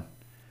fun.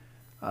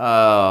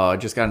 Oh, I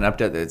just got an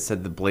update that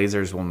said the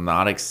Blazers will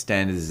not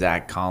extend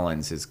Zach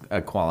Collins his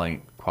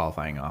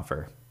qualifying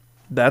offer.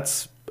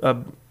 That's,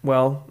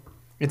 well...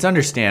 It's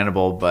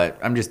understandable, but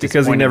I'm just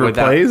because he never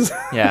plays.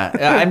 Yeah,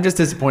 I'm just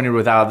disappointed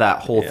with how that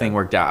whole thing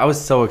worked out. I was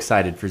so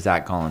excited for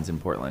Zach Collins in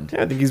Portland.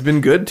 Yeah, I think he's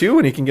been good too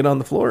when he can get on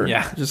the floor.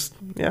 Yeah,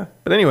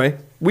 But anyway,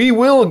 we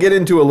will get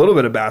into a little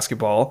bit of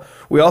basketball.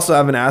 We also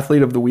have an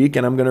athlete of the week,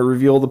 and I'm going to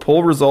reveal the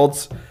poll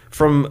results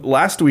from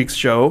last week's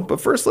show.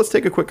 But first, let's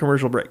take a quick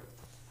commercial break.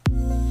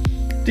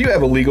 Do you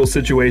have a legal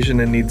situation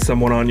and need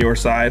someone on your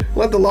side?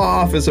 Let the law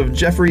office of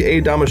Jeffrey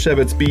A.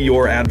 Damashevitz be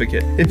your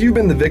advocate. If you've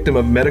been the victim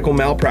of medical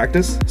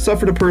malpractice,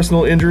 suffered a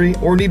personal injury,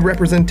 or need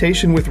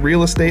representation with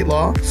real estate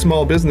law,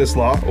 small business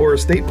law, or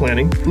estate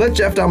planning, let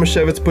Jeff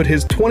Damashevitz put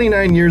his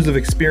 29 years of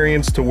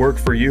experience to work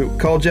for you.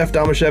 Call Jeff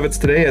Damashevitz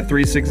today at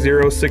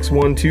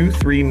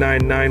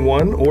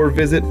 360-612-3991 or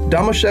visit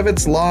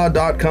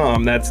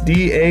damashevitzlaw.com. That's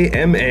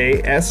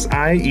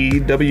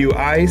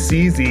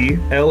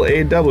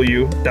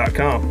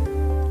DAMASIEWICZLAW.com.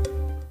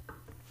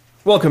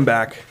 Welcome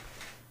back.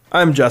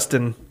 I'm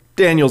Justin.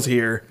 Daniel's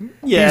here.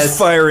 Yes. He's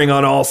firing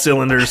on all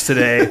cylinders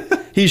today.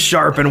 He's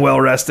sharp and well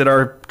rested.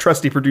 Our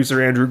trusty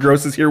producer Andrew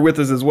Gross is here with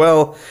us as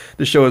well.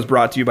 The show is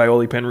brought to you by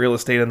Ole Penn Real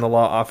Estate and the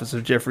law office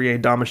of Jeffrey A.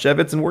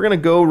 Damashevitz, and we're going to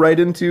go right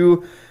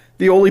into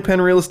the Ole Penn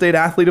Real Estate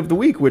Athlete of the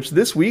Week, which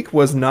this week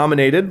was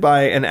nominated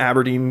by an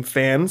Aberdeen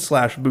fan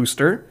 /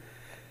 booster.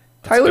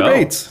 Tyler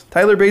Bates.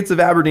 Tyler Bates of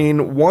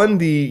Aberdeen won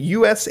the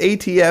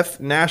USATF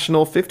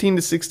National 15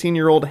 to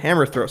 16-year-old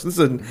hammer throw. So this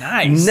is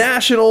a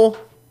national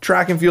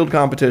track and field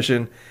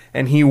competition,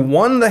 and he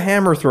won the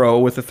hammer throw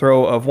with a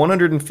throw of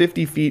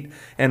 150 feet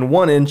and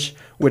 1 inch,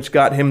 which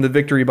got him the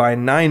victory by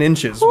 9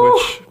 inches,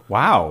 which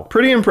Wow.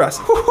 Pretty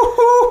impressive.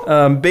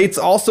 Bates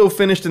also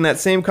finished in that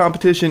same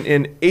competition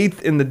in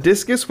 8th in the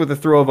discus with a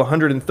throw of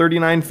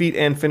 139 feet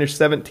and finished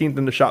 17th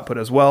in the shot put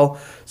as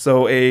well.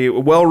 So a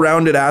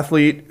well-rounded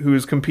athlete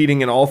who's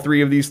competing in all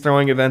three of these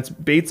throwing events.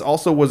 Bates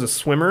also was a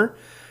swimmer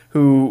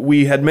who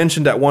we had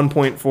mentioned at one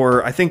point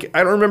for, I don't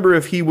remember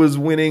if he was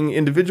winning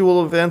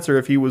individual events or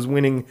if he was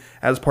winning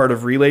as part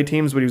of relay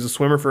teams, but he was a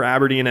swimmer for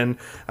Aberdeen, and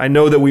I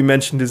know that we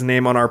mentioned his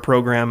name on our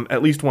program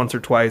at least once or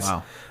twice.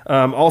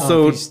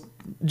 Wow.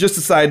 Just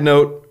a side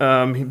note,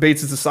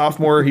 Bates is a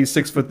sophomore. He's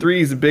 6'3".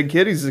 He's a big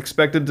kid. He's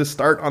expected to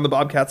start on the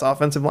Bobcats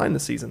offensive line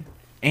this season.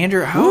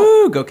 Andrew,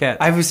 Woo, go Cats.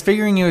 I was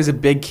figuring he was a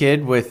big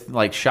kid with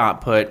like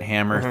shot put,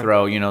 hammer,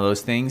 throw,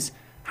 those things.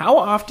 How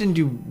often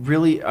do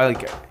really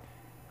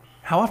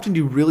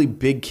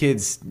big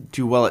kids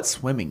do well at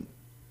swimming?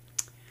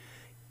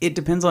 It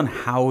depends on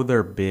how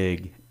they're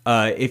big.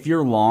 If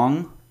you're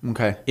long,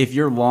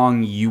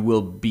 you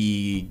will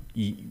be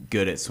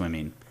good at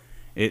swimming.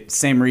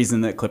 Same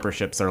reason that clipper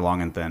ships are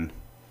long and thin.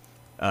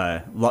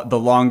 The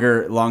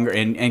longer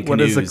and canoes. What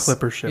is a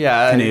clipper ship?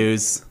 Yeah,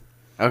 canoes.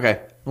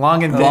 Okay,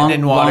 long and thin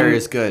in water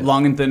is good.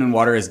 Long and thin in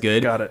water is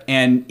good. Got it.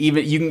 And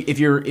even if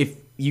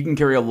you can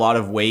carry a lot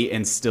of weight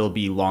and still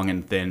be long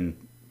and thin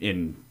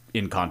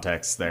in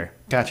context there.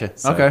 Gotcha.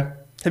 So, okay.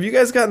 Have you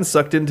guys gotten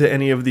sucked into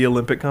any of the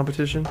Olympic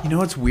competition? You know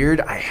what's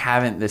weird? I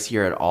haven't this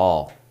year at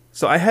all.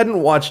 So I hadn't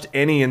watched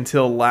any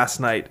until last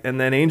night, and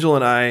then Angel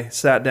and I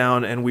sat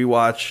down and we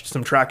watched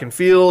some track and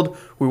field,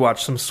 we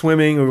watched some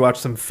swimming, we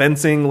watched some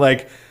fencing,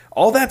 like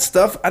all that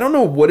stuff. I don't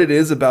know what it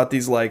is about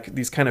these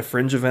kind of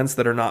fringe events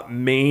that are not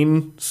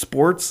main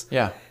sports.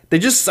 Yeah. They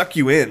just suck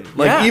you in.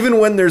 Even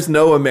when there's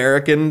no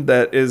American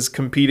that is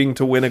competing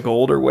to win a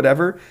gold or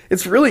whatever,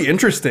 it's really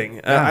interesting.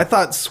 Yeah. I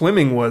thought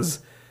swimming was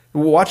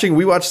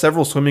we watched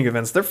several swimming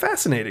events. They're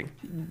fascinating.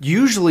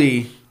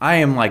 Usually I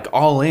am like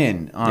all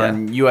in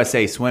on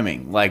USA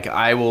Swimming. Like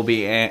I will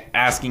be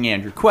asking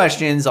Andrew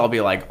questions. I'll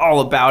be like all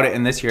about it.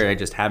 And this year I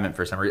just haven't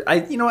for some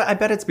reason. You know what? I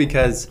bet it's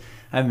because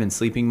I haven't been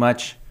sleeping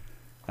much.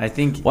 I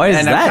think. Why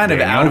is that, I'm kind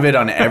Daniel? of out of it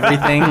on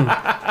everything.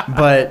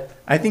 But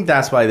I think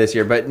that's why this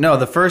year. But no,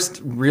 the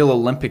first real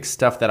Olympic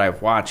stuff that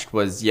I've watched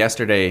was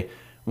yesterday.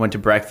 Went to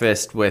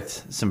breakfast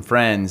with some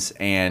friends,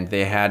 and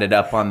they had it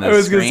up on the screen. I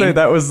was going to say,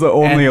 that was the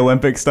only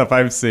Olympic stuff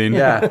I've seen.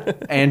 Yeah,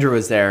 Andrew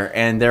was there,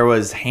 and there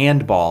was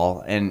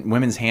handball, and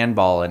women's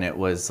handball, and it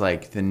was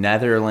like the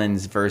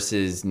Netherlands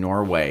versus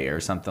Norway or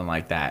something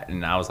like that.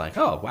 And I was like,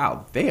 oh,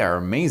 wow, they are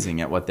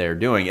amazing at what they're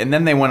doing. And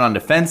then they went on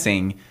to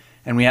fencing,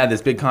 and we had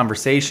this big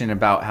conversation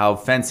about how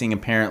fencing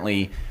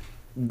apparently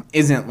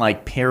isn't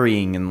like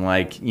parrying and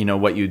like,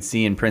 what you'd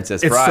see in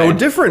Princess Bride. It's so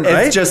different,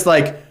 right? It's just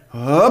like,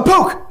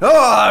 poke!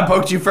 Oh, I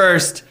poked you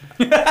first.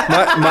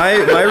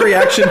 my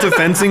reaction to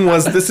fencing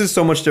was, this is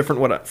so much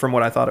different from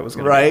what I thought it was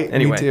going to be. Right,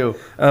 anyway, me too.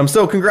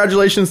 So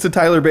congratulations to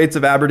Tyler Bates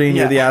of Aberdeen.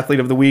 You're the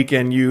athlete of the week,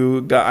 and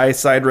you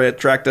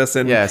tracked us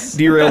and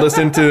derailed us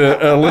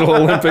into a little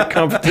Olympic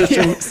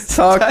competition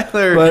talk.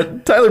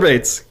 But Tyler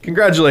Bates,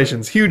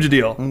 congratulations. Huge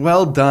deal.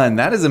 Well done.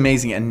 That is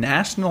amazing. A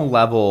national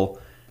level,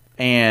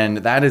 and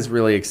that is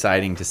really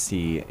exciting to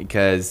see,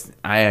 because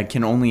I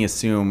can only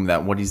assume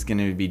that what he's going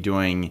to be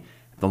doing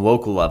the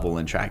local level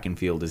in track and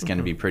field is going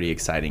to be pretty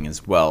exciting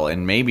as well.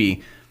 And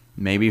maybe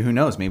who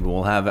knows, maybe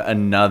we'll have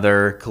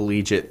another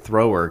collegiate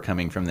thrower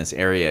coming from this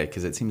area,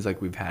 because it seems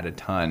like we've had a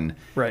ton.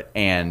 Right.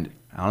 And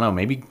I don't know,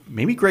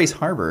 maybe Grace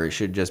Harbor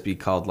should just be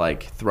called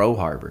like Throw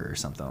Harbor or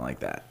something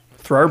like that.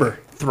 Thrarbor.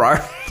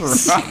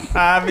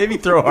 Maybe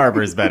Throw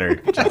Harbor is better,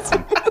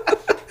 Justin.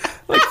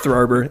 Like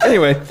Thrarbor.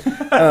 Anyway,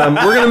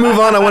 we're going to move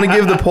on. I want to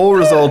give the poll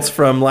results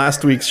from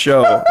last week's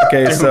show.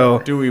 Okay, so...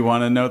 Do we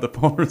want to know the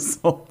poll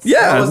results?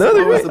 Yeah.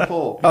 What was the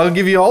poll? I'll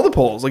give you all the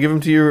polls. I'll give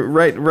them to you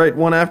right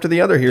one after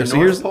the other here. The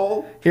North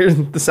Pole? Here's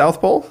the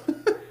South Pole.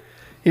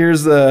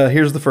 Here's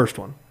the first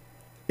one.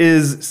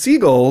 Is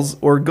seagulls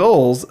or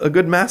gulls a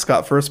good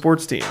mascot for a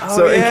sports team?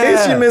 In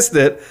case you missed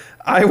it,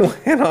 I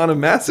went on a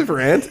massive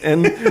rant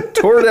and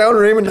tore down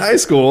Raymond High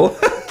School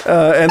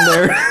and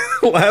their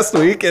last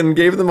week and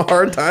gave them a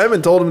hard time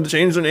and told them to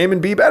change their name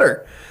and be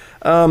better.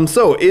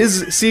 So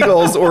is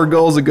seagulls or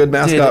gulls a good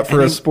mascot for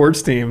a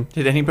sports team?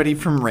 Did anybody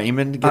from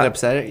Raymond get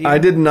upset at you? I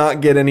did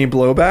not get any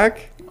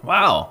blowback.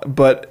 Wow.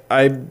 But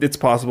it's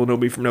possible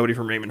nobody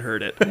from Raymond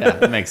heard it. Yeah,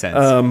 that makes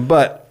sense.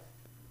 But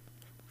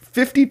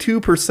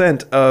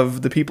 52%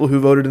 of the people who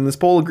voted in this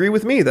poll agree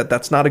with me that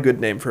that's not a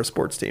good name for a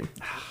sports team.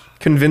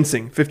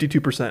 Convincing,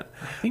 52%.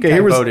 I think I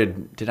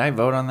voted. Did I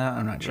vote on that?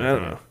 I'm not sure. I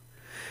don't know.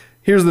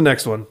 Here's the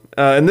next one.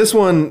 And this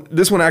one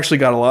actually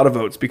got a lot of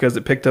votes because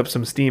it picked up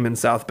some steam in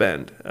South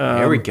Bend.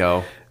 There we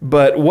go.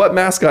 But what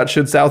mascot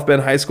should South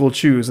Bend High School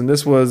choose? And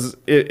this was,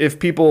 if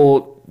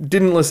people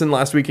didn't listen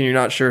last week and you're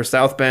not sure,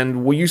 South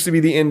Bend used to be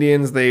the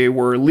Indians. They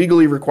were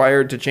legally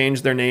required to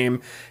change their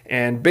name.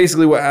 And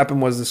basically what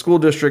happened was the school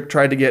district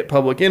tried to get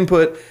public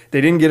input.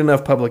 They didn't get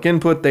enough public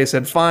input. They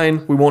said,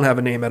 fine, we won't have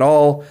a name at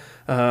all.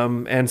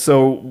 And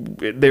so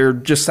they're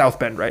just South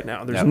Bend right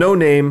now. There's no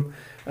name.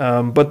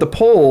 But the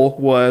poll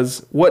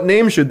was, what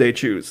name should they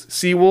choose?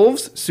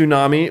 Seawolves,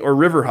 Tsunami, or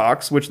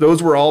Riverhawks, which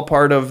those were all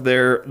part of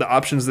the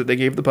options that they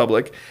gave the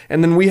public.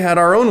 And then we had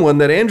our own one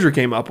that Andrew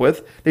came up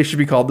with. They should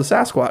be called the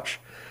Sasquatch.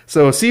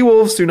 So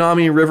Seawolves,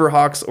 Tsunami,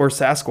 Riverhawks, or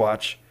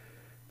Sasquatch.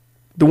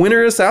 The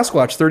winner is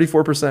Sasquatch,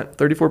 34%.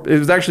 34. It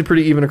was actually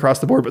pretty even across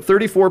the board, but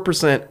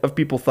 34% of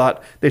people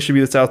thought they should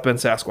be the South Bend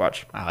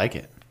Sasquatch. I like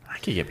it. I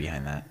could get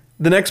behind that.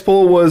 The next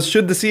poll was,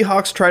 should the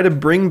Seahawks try to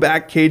bring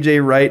back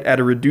KJ Wright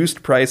at a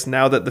reduced price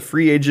now that the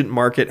free agent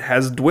market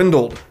has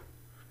dwindled?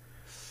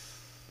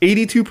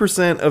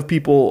 82% of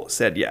people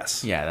said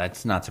yes. Yeah,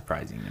 that's not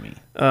surprising to me.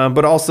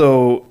 But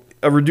also,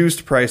 a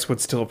reduced price would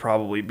still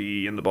probably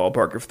be in the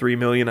ballpark of $3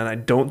 million, and I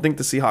don't think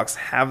the Seahawks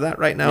have that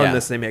right now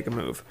unless they make a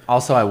move.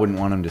 Also, I wouldn't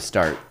want him to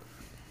start.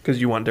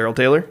 Because you want Darrell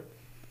Taylor?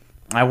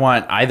 I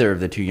want either of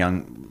the two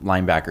young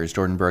linebackers,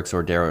 Jordan Brooks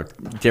or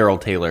Darrell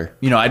Taylor.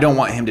 I don't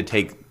want him to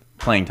take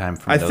playing time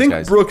from those guys. I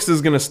think Brooks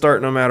is going to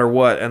start no matter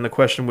what, and the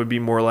question would be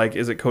more like,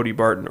 is it Cody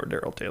Barton or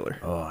Darrell Taylor?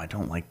 Oh, I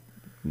don't like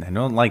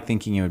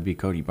thinking it would be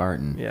Cody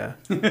Barton. Yeah.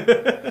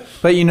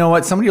 But you know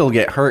what? Somebody will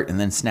get hurt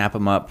and then snap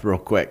him up real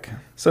quick.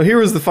 So here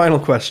was the final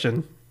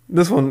question.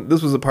 This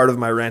was a part of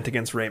my rant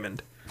against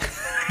Raymond.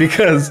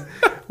 Because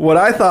what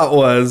I thought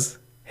was,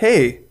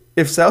 hey,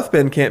 if South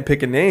Bend can't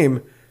pick a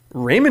name,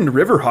 Raymond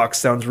Riverhawks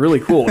sounds really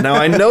cool. Now,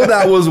 I know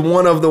that was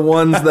one of the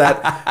ones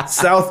that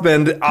South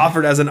Bend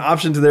offered as an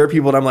option to their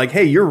people, and I'm like,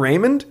 hey, you're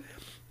Raymond?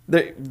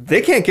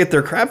 They can't get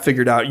their crap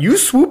figured out. You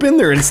swoop in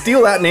there and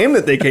steal that name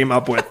that they came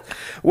up with.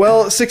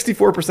 Well,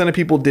 64% of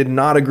people did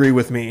not agree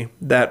with me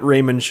that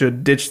Raymond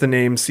should ditch the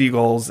name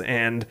Seagulls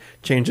and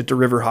change it to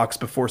Riverhawks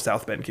before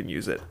South Bend can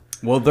use it.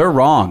 Well, they're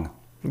wrong.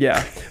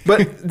 Yeah.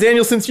 But,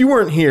 Daniel, since you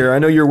weren't here, I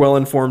know you're well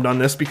informed on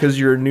this because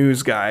you're a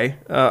news guy.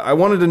 I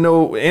wanted to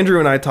know, Andrew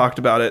and I talked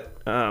about it,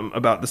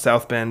 about the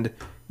South Bend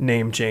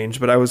name change,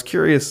 but I was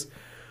curious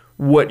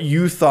what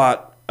you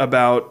thought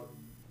about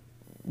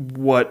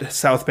what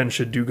South Bend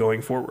should do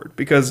going forward.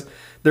 Because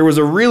there was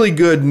a really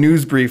good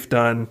news brief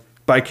done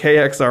by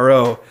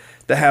KXRO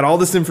that had all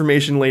this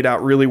information laid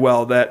out really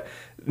well, that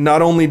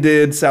not only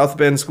did South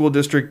Bend School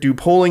District do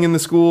polling in the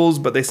schools,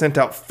 but they sent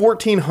out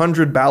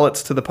 1,400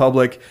 ballots to the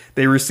public.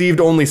 They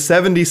received only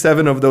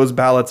 77 of those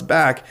ballots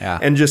back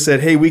and just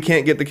said, hey, we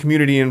can't get the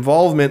community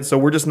involvement, so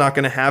we're just not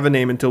going to have a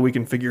name until we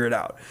can figure it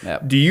out.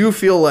 Yep. Do you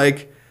feel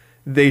like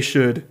they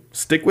should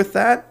stick with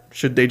that?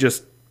 Should they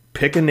just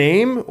pick a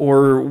name?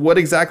 Or what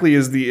exactly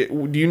is do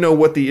you know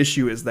what the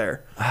issue is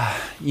there?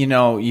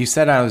 You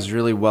said I was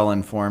really well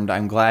informed.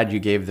 I'm glad you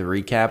gave the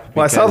recap.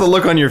 Well, I saw the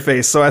look on your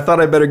face, so I thought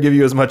I better give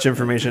you as much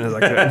information as I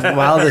could.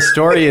 While the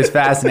story is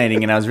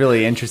fascinating, and I was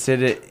really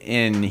interested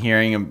in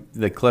hearing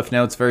the Cliff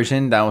Notes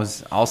version, that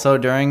was also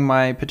during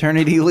my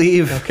paternity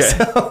leave. Okay.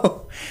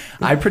 So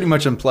I pretty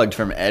much unplugged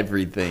from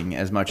everything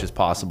as much as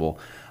possible.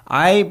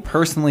 I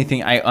personally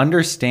think I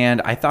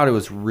understand. I thought it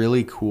was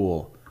really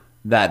cool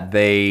that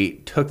they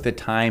took the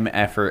time,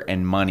 effort,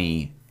 and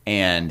money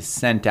and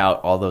sent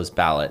out all those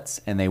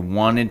ballots, and they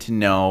wanted to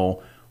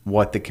know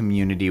what the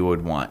community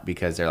would want,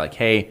 because they're like,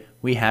 hey,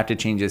 we have to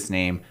change this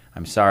name.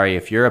 I'm sorry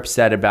if you're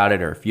upset about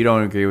it or if you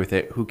don't agree with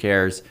it, who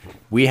cares?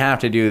 We have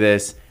to do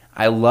this.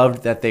 I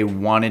loved that they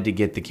wanted to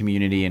get the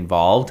community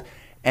involved.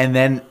 And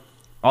then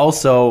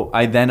also,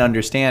 I then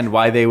understand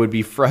why they would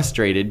be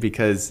frustrated,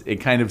 because it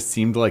kind of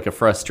seemed like a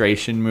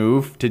frustration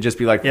move to just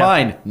be like,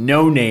 fine,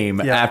 no name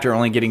after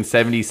only getting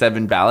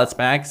 77 ballots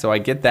back. So I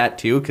get that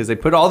too, because they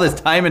put all this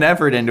time and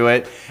effort into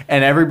it,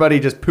 and everybody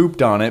just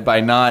pooped on it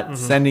by not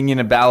sending in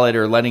a ballot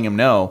or letting them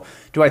know.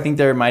 Do I think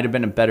there might have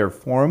been a better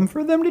forum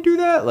for them to do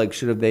that? Like,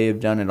 should they have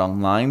done it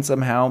online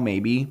somehow?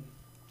 Maybe.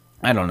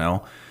 I don't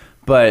know.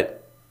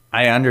 But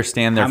I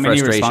understand their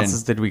frustration. How many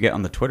responses did we get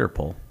on the Twitter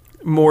poll?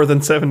 More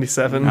than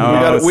 77.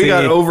 Oh, we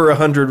got over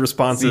 100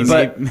 responses.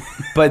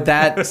 But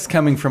that's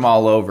coming from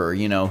all over.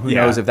 Who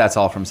knows if that's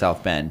all from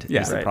South Bend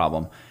is the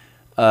problem.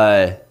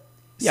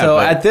 So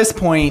at this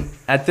point,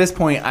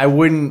 I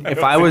wouldn't,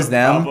 if I was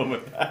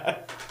them.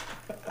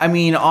 I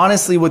mean,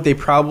 honestly, what they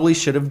probably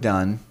should have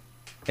done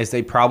is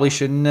they probably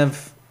shouldn't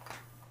have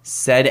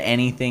said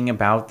anything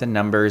about the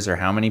numbers or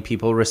how many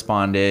people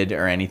responded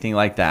or anything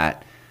like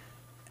that.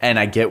 And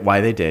I get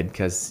why they did,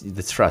 because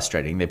it's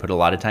frustrating. They put a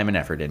lot of time and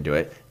effort into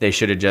it. They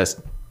should have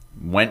just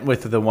went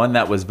with the one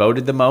that was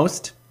voted the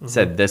most,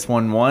 said this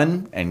one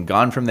won, and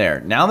gone from there.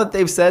 Now that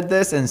they've said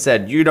this and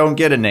said you don't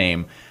get a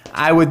name,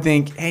 I would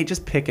think, hey,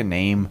 just pick a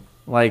name.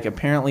 Like,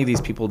 apparently these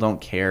people don't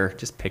care.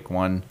 Just pick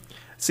one.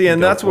 See,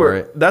 and that's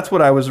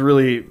what I was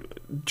really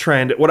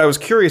what I was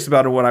curious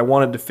about and what I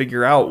wanted to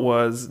figure out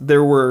was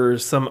there were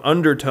some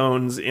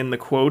undertones in the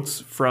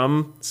quotes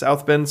from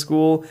South Bend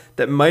School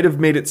that might have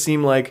made it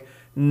seem like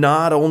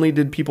not only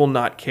did people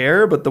not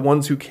care, but the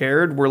ones who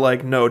cared were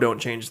like, no, don't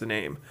change the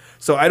name.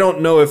 So I don't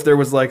know if there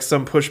was like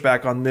some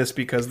pushback on this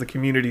because the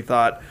community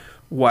thought,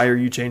 why are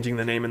you changing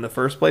the name in the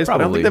first place? Probably.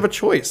 But I don't think they have a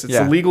choice. It's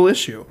a legal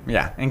issue.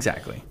 Yeah,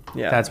 exactly.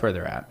 Yeah. That's where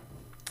they're at.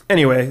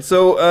 Anyway,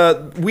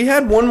 so we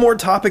had one more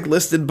topic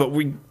listed, but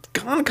we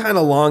gone kind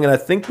of long, and I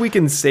think we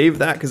can save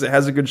that because it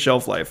has a good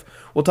shelf life.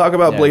 We'll talk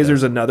about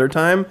Blazers another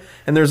time,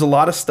 and there's a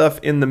lot of stuff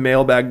in the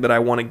mailbag that I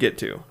want to get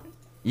to.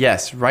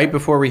 Yes, right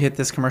before we hit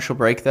this commercial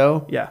break,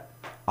 though,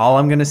 all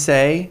I'm going to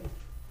say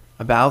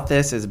about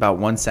this is about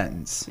one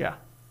sentence. Yeah.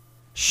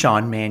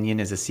 Sean Mannion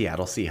is a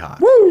Seattle Seahawk.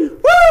 Woo!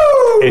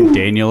 Woo! And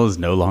Daniel is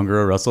no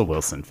longer a Russell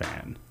Wilson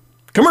fan.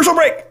 Commercial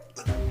break!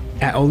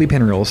 At Ole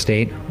Pen Real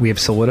Estate, we have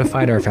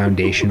solidified our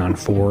foundation on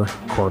 4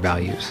 core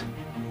values.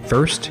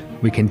 First,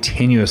 we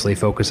continuously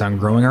focus on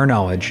growing our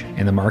knowledge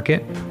in the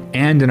market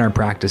and in our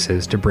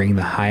practices to bring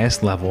the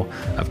highest level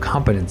of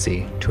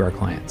competency to our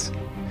clients.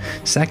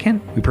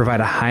 Second, we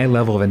provide a high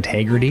level of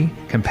integrity,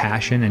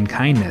 compassion, and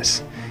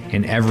kindness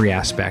in every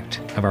aspect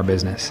of our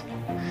business.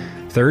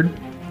 Third,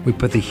 we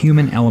put the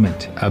human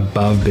element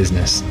above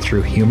business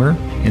through humor,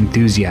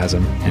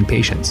 enthusiasm, and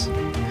patience.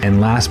 And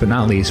last but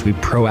not least, we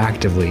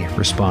proactively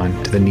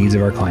respond to the needs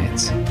of our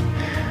clients.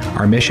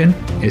 Our mission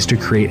is to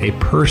create a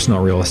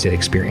personal real estate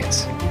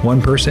experience,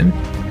 one person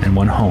and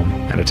one home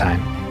at a time.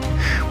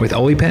 With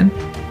Ole Pen,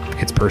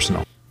 it's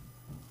personal.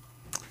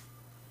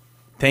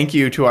 Thank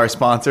you to our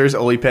sponsors,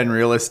 Ole Pen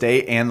Real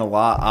Estate and the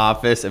Law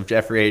Office of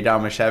Jeffrey A.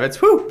 Domashevitz.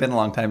 Whew, been a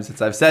long time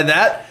since I've said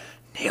that.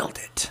 Nailed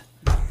it.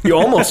 You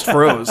almost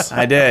froze.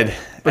 I did.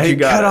 But you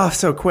got cut it off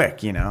so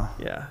quick, you know.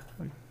 Yeah.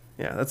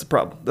 Yeah, that's a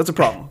problem. That's a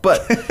problem.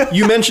 But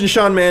you mentioned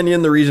Sean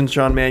Mannion. The reason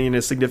Sean Mannion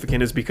is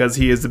significant is because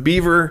he is a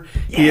Beaver.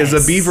 Yes. He is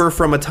a Beaver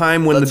from a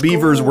time when the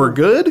Beavers were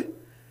good,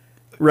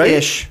 right?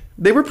 Ish.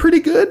 They were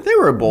pretty good. They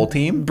were a bowl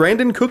team.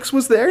 Brandon Cooks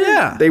was there.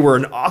 Yeah. They were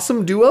an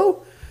awesome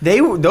duo.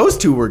 Those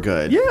two were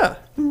good. Yeah.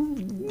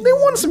 They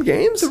won some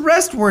games. The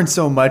rest weren't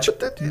so much,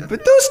 but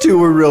those two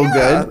were real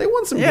good. They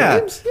won some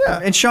games. Yeah.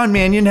 And Sean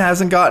Mannion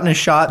hasn't gotten a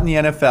shot in the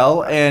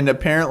NFL, and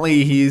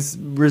apparently he's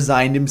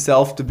resigned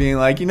himself to being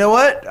like, you know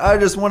what? I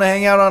just want to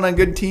hang out on a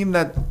good team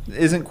that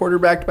isn't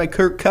quarterbacked by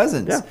Kirk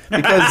Cousins. Yeah.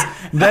 Because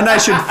then I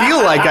should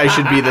feel like I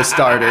should be the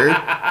starter,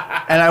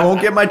 and I won't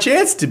get my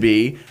chance to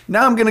be.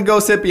 Now I'm going to go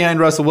sit behind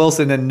Russell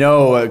Wilson and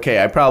know,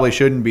 okay, I probably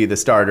shouldn't be the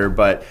starter,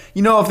 but,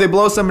 you know, if they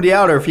blow somebody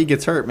out or if he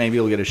gets hurt, maybe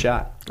he'll get a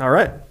shot. All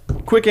right.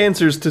 Quick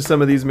answers to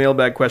some of these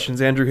mailbag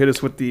questions. Andrew, hit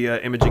us with the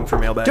imaging for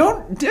mailbag.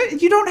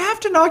 You don't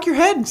have to knock your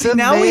head. See,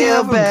 now we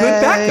have a good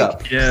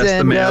backup. Yes,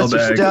 the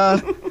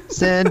mailbag.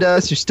 Send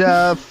us your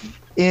stuff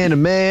in a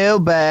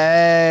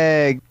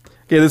mailbag.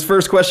 Okay, this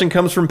first question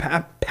comes from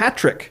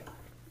Patrick.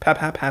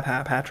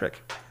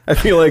 Patrick. I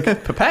feel like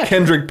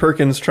Kendrick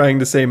Perkins trying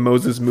to say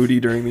Moses Moody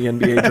during the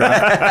NBA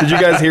draft. Did you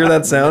guys hear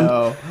that sound?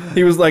 No.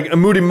 He was like,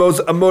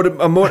 Moses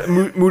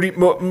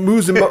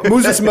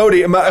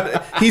Moody.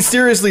 He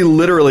seriously,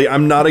 literally,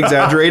 I'm not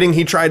exaggerating,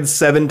 he tried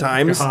 7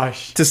 times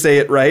to say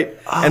it right.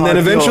 And then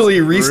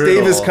eventually Reese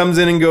Davis comes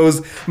in and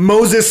goes,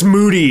 Moses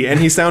Moody. And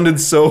he sounded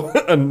so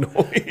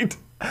annoyed.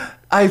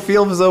 I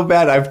feel so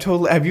bad.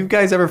 Have you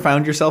guys ever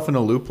found yourself in a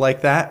loop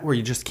like that where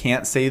you just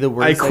can't say the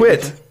words? I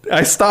quit.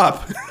 I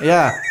stop.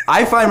 Yeah.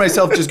 I find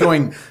myself just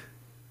going,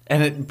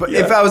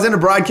 if I was in a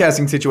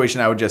broadcasting situation,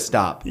 I would just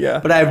stop. Yeah.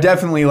 But I've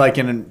definitely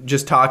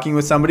just talking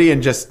with somebody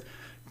and just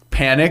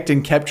panicked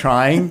and kept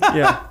trying.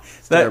 Yeah.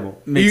 That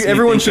terrible. makes me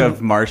think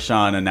of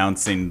Marshawn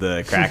announcing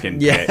the Kraken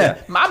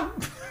pit.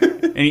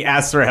 And he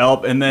asked for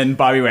help, and then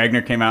Bobby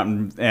Wagner came out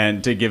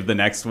and to give the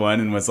next one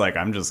and was like,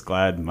 I'm just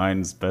glad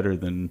mine's better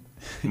than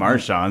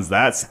Marshawn's.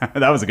 That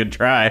was a good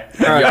try.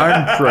 All right.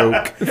 Arm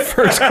broke.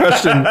 First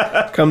question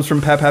comes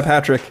from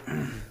Patrick.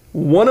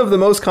 One of the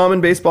most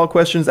common baseball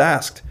questions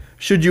asked: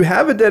 should you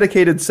have a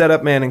dedicated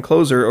setup man and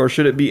closer, or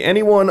should it be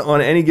anyone on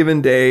any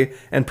given day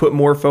and put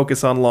more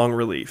focus on long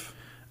relief?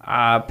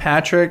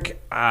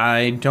 Patrick,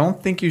 I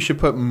don't think you should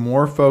put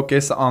more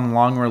focus on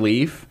long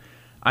relief.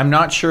 I'm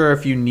not sure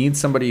if you need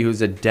somebody who's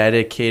a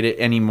dedicated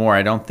anymore.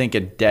 I don't think a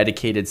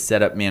dedicated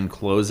setup man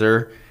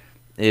closer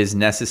is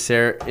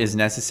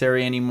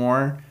necessary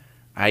anymore.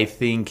 I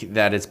think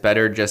that it's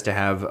better just to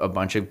have a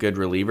bunch of good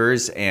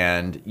relievers,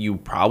 and you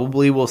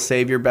probably will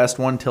save your best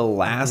one till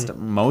last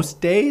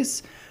most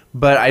days.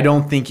 But I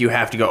don't think you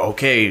have to go,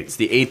 okay, it's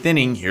the 8th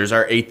inning, here's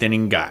our 8th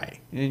inning guy.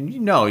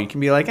 You can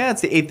be like,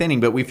 it's the 8th inning,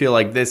 but we feel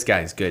like this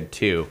guy's good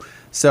too.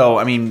 So,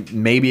 I mean,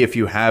 maybe if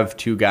you have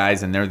 2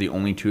 guys and they're the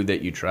only 2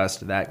 that you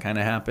trust, that kind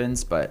of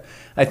happens. But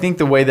I think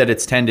the way that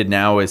it's tended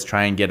now is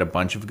try and get a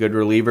bunch of good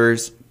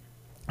relievers,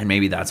 and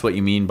maybe that's what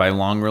you mean by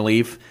long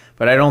relief.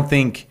 But I don't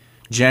think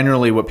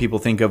generally what people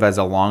think of as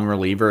a long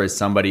reliever is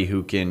somebody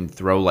who can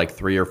throw like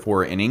 3 or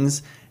 4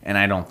 innings, and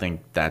I don't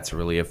think that's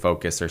really a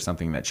focus or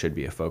something that should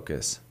be a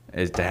focus,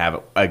 is to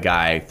have a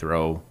guy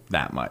throw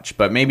that much.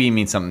 But maybe you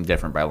mean something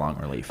different by long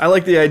relief. I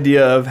like the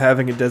idea of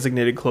having a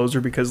designated closer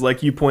because,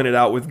 like you pointed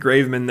out with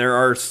Graveman, there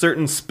are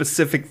certain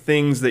specific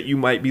things that you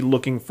might be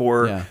looking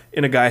for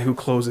in a guy who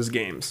closes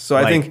games. So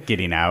I think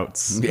getting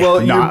outs,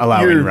 well, not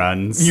allowing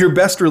runs. Your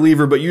best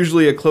reliever, but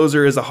usually a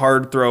closer is a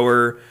hard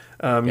thrower.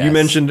 You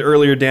mentioned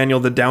earlier,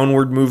 Daniel, the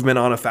downward movement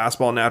on a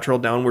fastball, natural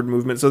downward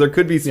movement. So there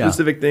could be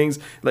specific things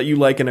that you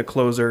like in a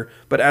closer.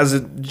 But as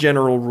a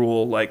general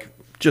rule, like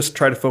just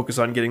try to focus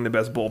on getting the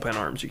best bullpen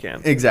arms you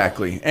can.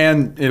 Exactly.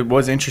 And it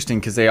was interesting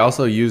because they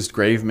also used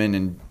Graveman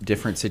in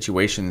different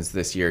situations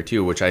this year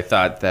too, which I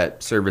thought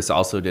that Service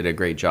also did a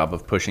great job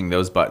of pushing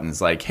those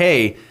buttons. Like,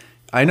 hey,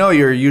 I know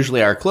you're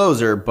usually our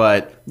closer,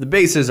 but the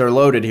bases are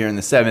loaded here in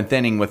the 7th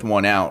inning with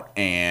 1 out,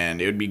 and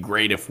it would be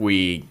great if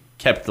we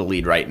kept the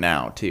lead right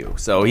now too.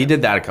 So he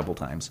did that a couple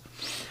times.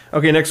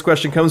 Okay, next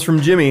question comes from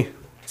Jimmy.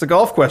 It's a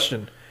golf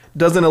question.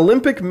 Does an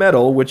Olympic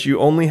medal, which you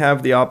only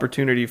have the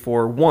opportunity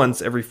for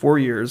once every 4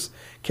 years,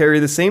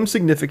 carry the same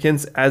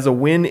significance as a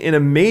win in a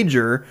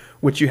major,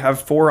 which you have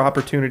 4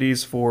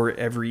 opportunities for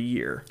every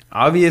year?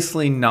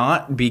 Obviously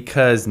not,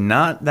 because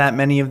not that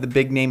many of the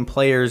big name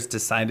players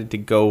decided to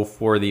go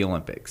for the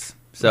Olympics.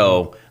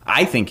 So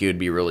I think it would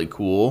be really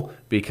cool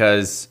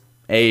because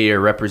A,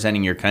 you're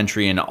representing your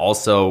country, and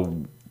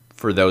also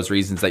for those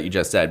reasons that you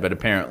just said, but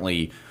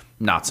apparently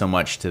not so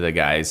much to the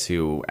guys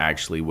who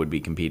actually would be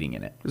competing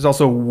in it. There's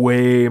also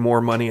way more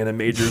money in a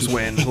majors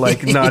win.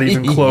 Like, not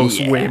even close.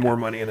 Way more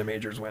money in a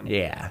majors win.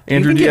 Yeah.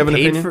 Andrew, do you have an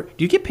opinion?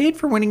 Do you get paid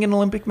for winning an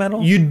Olympic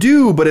medal? You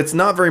do, but it's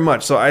not very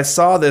much. So I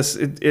saw this.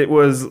 It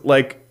was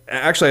like,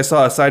 actually, I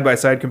saw a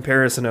side-by-side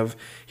comparison of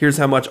here's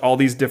how much all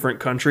these different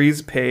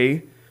countries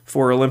pay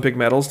for Olympic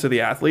medals to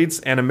the athletes,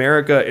 and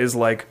America is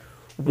like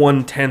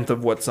 1/10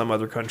 of what some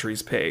other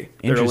countries pay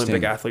their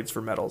Olympic athletes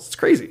for medals. It's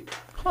crazy.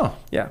 Huh.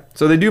 Yeah.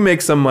 So they do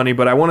make some money,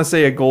 but I want to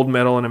say a gold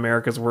medal in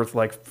America is worth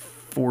like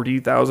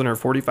 40,000 or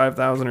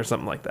 45,000 or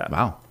something like that.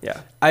 Wow. Yeah.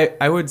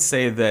 I would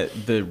say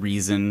that the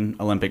reason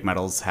Olympic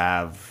medals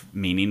have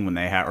meaning when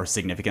they have, or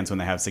significance when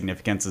they have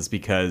significance, is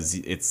because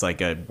it's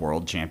like a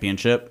world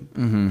championship.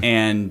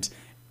 And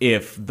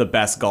if the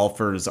best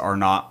golfers are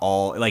not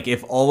all, like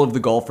if all of the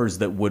golfers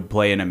that would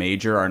play in a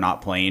major are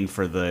not playing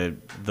for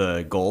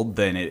the gold,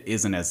 then it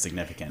isn't as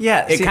significant.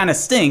 Yeah, it kind of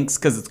stinks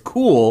because it's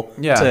cool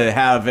Yeah. to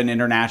have an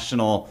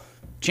international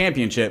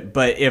championship,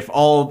 but if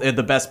all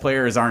the best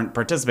players aren't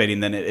participating,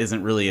 then it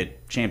isn't really a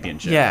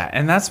championship. Yeah,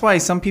 and that's why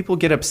some people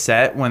get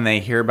upset when they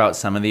hear about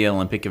some of the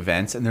Olympic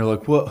events, and they're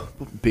like, "Well,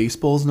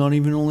 baseball's not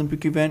even an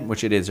Olympic event,"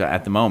 which it is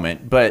at the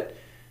moment. But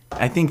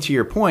I think to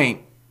your point,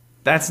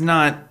 that's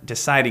not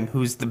deciding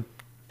who's the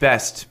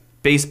best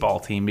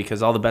baseball team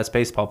because all the best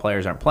baseball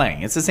players aren't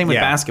playing. It's the same with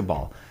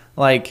basketball.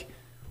 Like,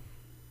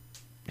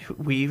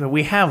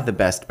 we have the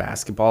best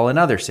basketball in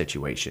other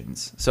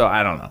situations. So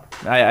I don't know.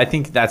 I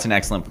think that's an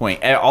excellent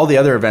point. All the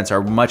other events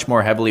are much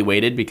more heavily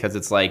weighted because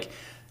it's like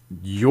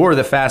you're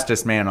the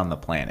fastest man on the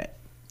planet.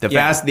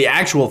 The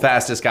actual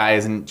fastest guy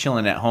isn't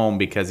chilling at home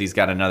because he's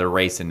got another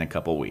race in a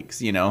couple weeks,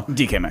 you know?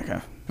 DK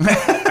Metcalf.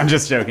 I'm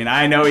just joking.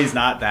 I know he's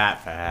not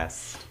that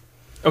fast.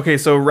 Okay,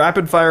 so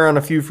rapid fire on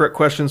a few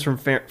questions from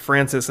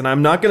Francis, and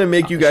I'm not going to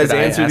make you guys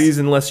answer these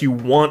unless you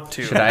want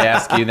to. Should I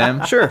ask you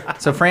them? Sure.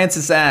 So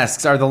Francis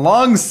asks, are the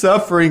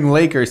long-suffering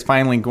Lakers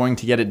finally going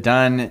to get it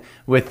done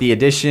with the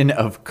addition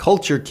of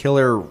culture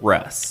killer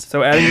Russ?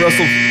 So adding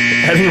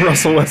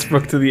Russell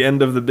Westbrook to the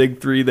end of the big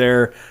three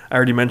there, I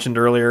already mentioned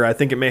earlier, I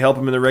think it may help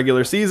him in the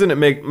regular season.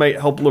 It might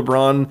help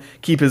LeBron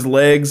keep his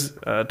legs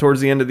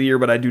towards the end of the year,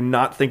 but I do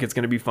not think it's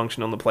going to be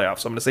functional in the playoffs.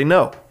 So I'm going to say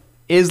no.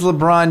 Is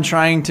LeBron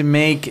trying to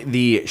make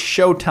the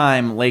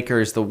Showtime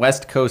Lakers the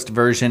West Coast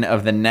version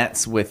of the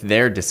Nets with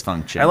their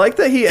dysfunction? I like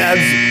that he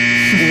adds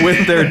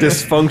with their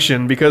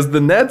dysfunction, because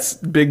the Nets'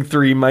 big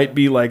three might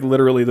be like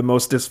literally the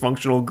most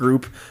dysfunctional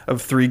group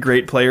of three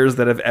great players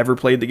that have ever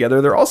played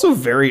together. They're also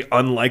very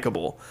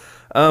unlikable.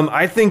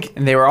 I think,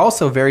 and they were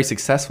also very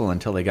successful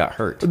until they got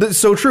hurt. That's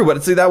so true.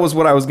 But see, that was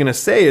what I was going to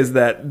say, is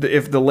that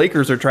if the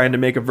Lakers are trying to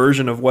make a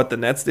version of what the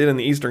Nets did in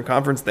the Eastern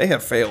Conference, they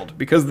have failed,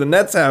 because the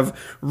Nets have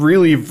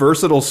really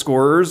versatile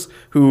scorers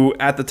who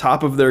at the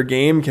top of their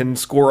game can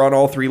score on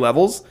all three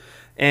levels.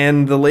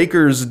 And the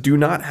Lakers do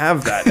not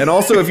have that. And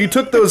also, if you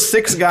took those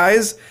 6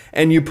 guys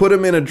and you put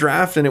them in a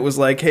draft and it was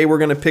like, hey, we're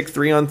going to pick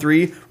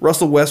 3-on-3,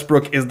 Russell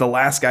Westbrook is the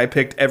last guy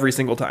picked every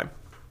single time.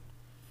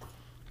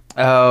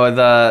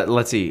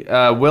 Let's see.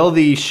 Will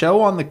the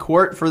show on the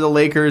court for the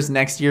Lakers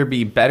next year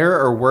be better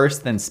or worse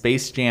than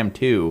Space Jam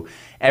 2?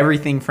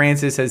 Everything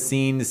Francis has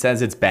seen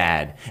says it's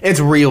bad. It's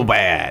real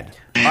bad.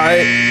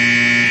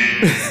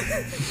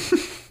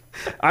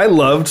 I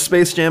loved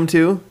Space Jam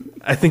 2.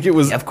 I think it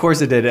was... Yeah, of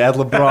course it did. It had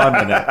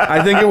LeBron in it.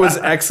 I think it was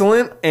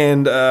excellent,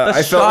 and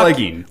I felt like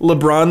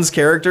LeBron's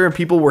character, and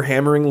people were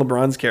hammering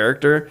LeBron's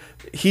character.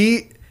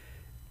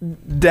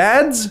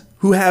 Dads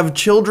who have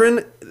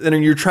children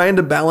and you're trying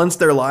to balance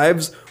their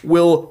lives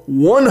will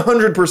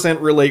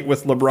 100% relate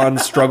with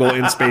LeBron's struggle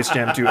in Space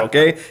Jam 2,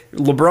 okay?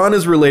 LeBron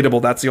is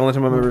relatable. That's the only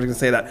time I'm ever going to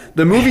say that.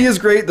 The movie is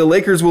great. The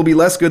Lakers will be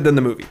less good than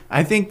the movie.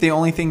 I think the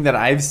only thing that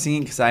I've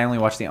seen, because I only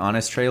watched the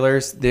Honest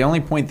trailers, the only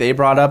point they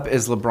brought up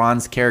is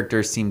LeBron's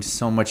character seemed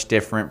so much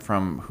different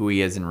from who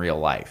he is in real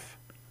life.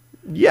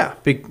 Yeah. I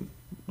think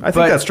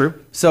that's true.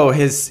 So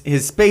his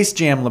Space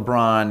Jam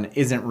LeBron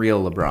isn't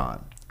real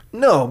LeBron.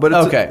 No, but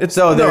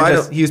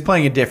he was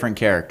playing a different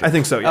character. I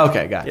think so, yeah.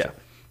 Okay, gotcha.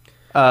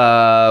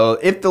 Yeah.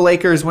 If the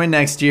Lakers win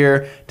next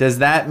year, does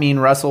that mean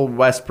Russell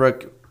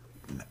Westbrook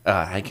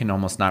I can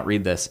almost not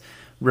read this.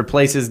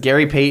 Replaces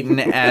Gary Payton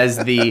as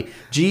the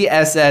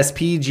GSSPGTBAL.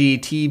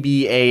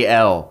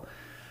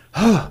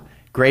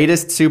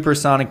 Greatest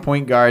supersonic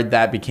point guard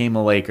that became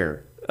a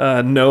Laker.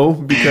 No,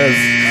 because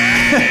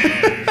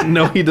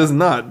no, he does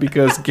not.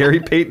 Because Gary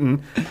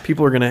Payton,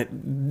 people are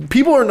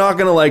not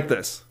gonna like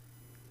this.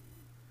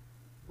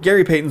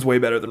 Gary Payton's way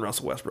better than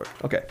Russell Westbrook.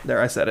 Okay,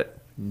 there, I said it.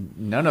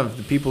 None of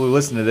the people who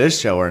listen to this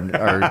show are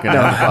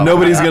gonna.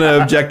 Nobody's gonna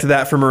object to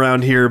that from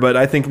around here, but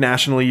I think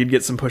nationally you'd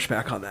get some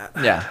pushback on that.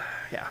 Yeah.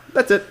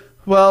 That's it.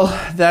 Well,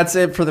 that's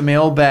it for the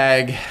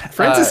mailbag.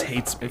 Francis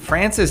hates me.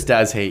 Francis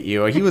does hate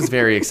you. He was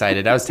very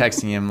excited. I was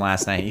texting him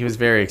last night. He was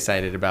very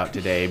excited about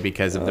today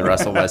because of the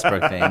Russell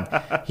Westbrook thing.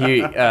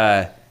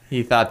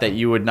 He thought that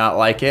you would not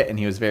like it, and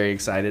he was very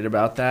excited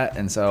about that.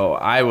 And so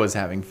I was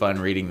having fun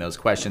reading those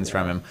questions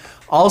from him.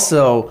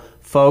 Also,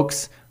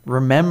 folks,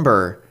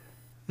 remember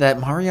that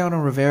Mariano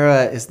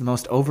Rivera is the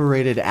most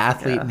overrated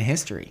athlete in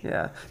history.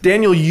 Yeah.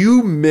 Daniel,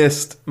 you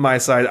missed my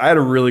side. I had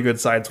a really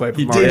good side swipe.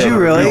 Did you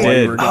really? Rivera while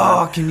you were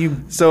gone. Oh, can you?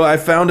 So I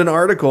found an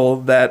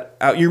article that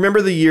you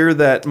remember the year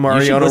that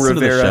Mariano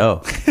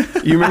Rivera.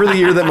 You remember the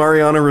year that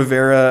Mariano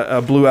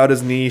Rivera blew out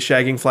his knee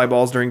shagging fly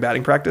balls during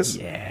batting practice?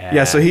 Yeah.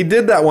 Yeah. So he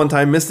did that one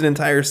time, missed an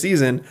entire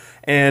season,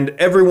 and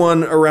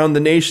everyone around the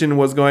nation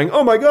was going,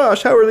 "Oh my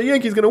gosh, how are the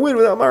Yankees going to win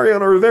without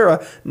Mariano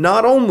Rivera?"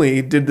 Not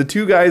only did the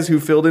two guys who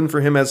filled in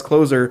for him as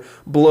closer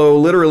blow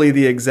literally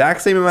the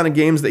exact same amount of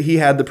games that he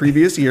had the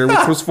previous year,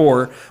 which was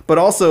 4, but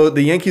also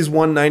the Yankees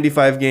won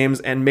 95 games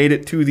and made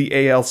it to the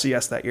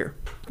ALCS that year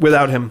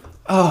without him.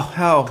 Oh,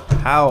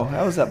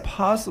 how is that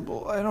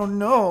possible? I don't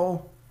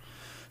know.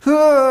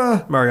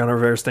 Mariano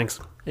Rivera stinks.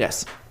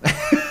 Yes.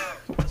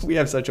 We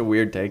have such a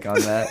weird take on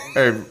that.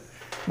 Or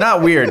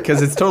not weird,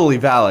 because it's totally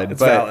valid. It's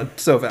valid.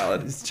 So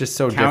valid. It's just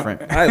so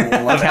different.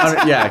 I love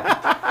it.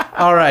 Yeah.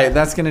 All right,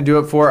 that's going to do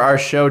it for our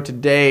show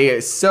today.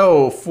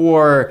 So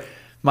for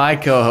my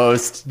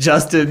co-host,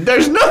 Justin,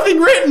 there's nothing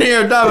written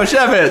here,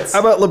 Damashevitz. How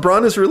about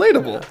LeBron is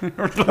relatable?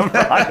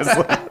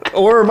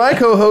 Or my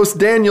co-host,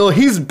 Daniel,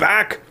 he's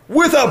back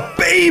with a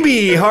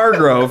baby,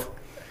 Hargrove.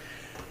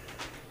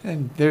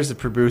 And there's a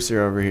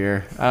producer over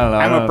here. I don't know.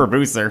 I'm a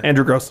producer.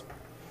 Andrew Gross.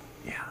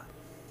 Yeah.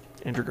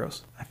 Andrew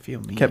Gross. I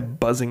feel mean.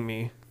 Kept buzzing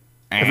me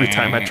every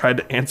time I tried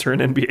to answer an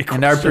NBA question.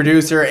 And our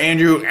producer,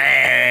 Andrew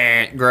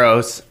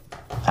Gross.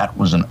 That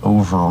was an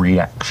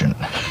overreaction.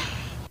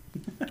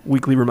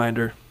 Weekly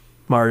reminder,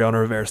 Mariano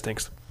Rivera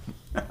stinks.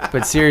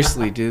 But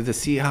seriously, do the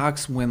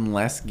Seahawks win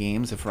less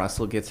games if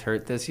Russell gets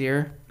hurt this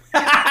year?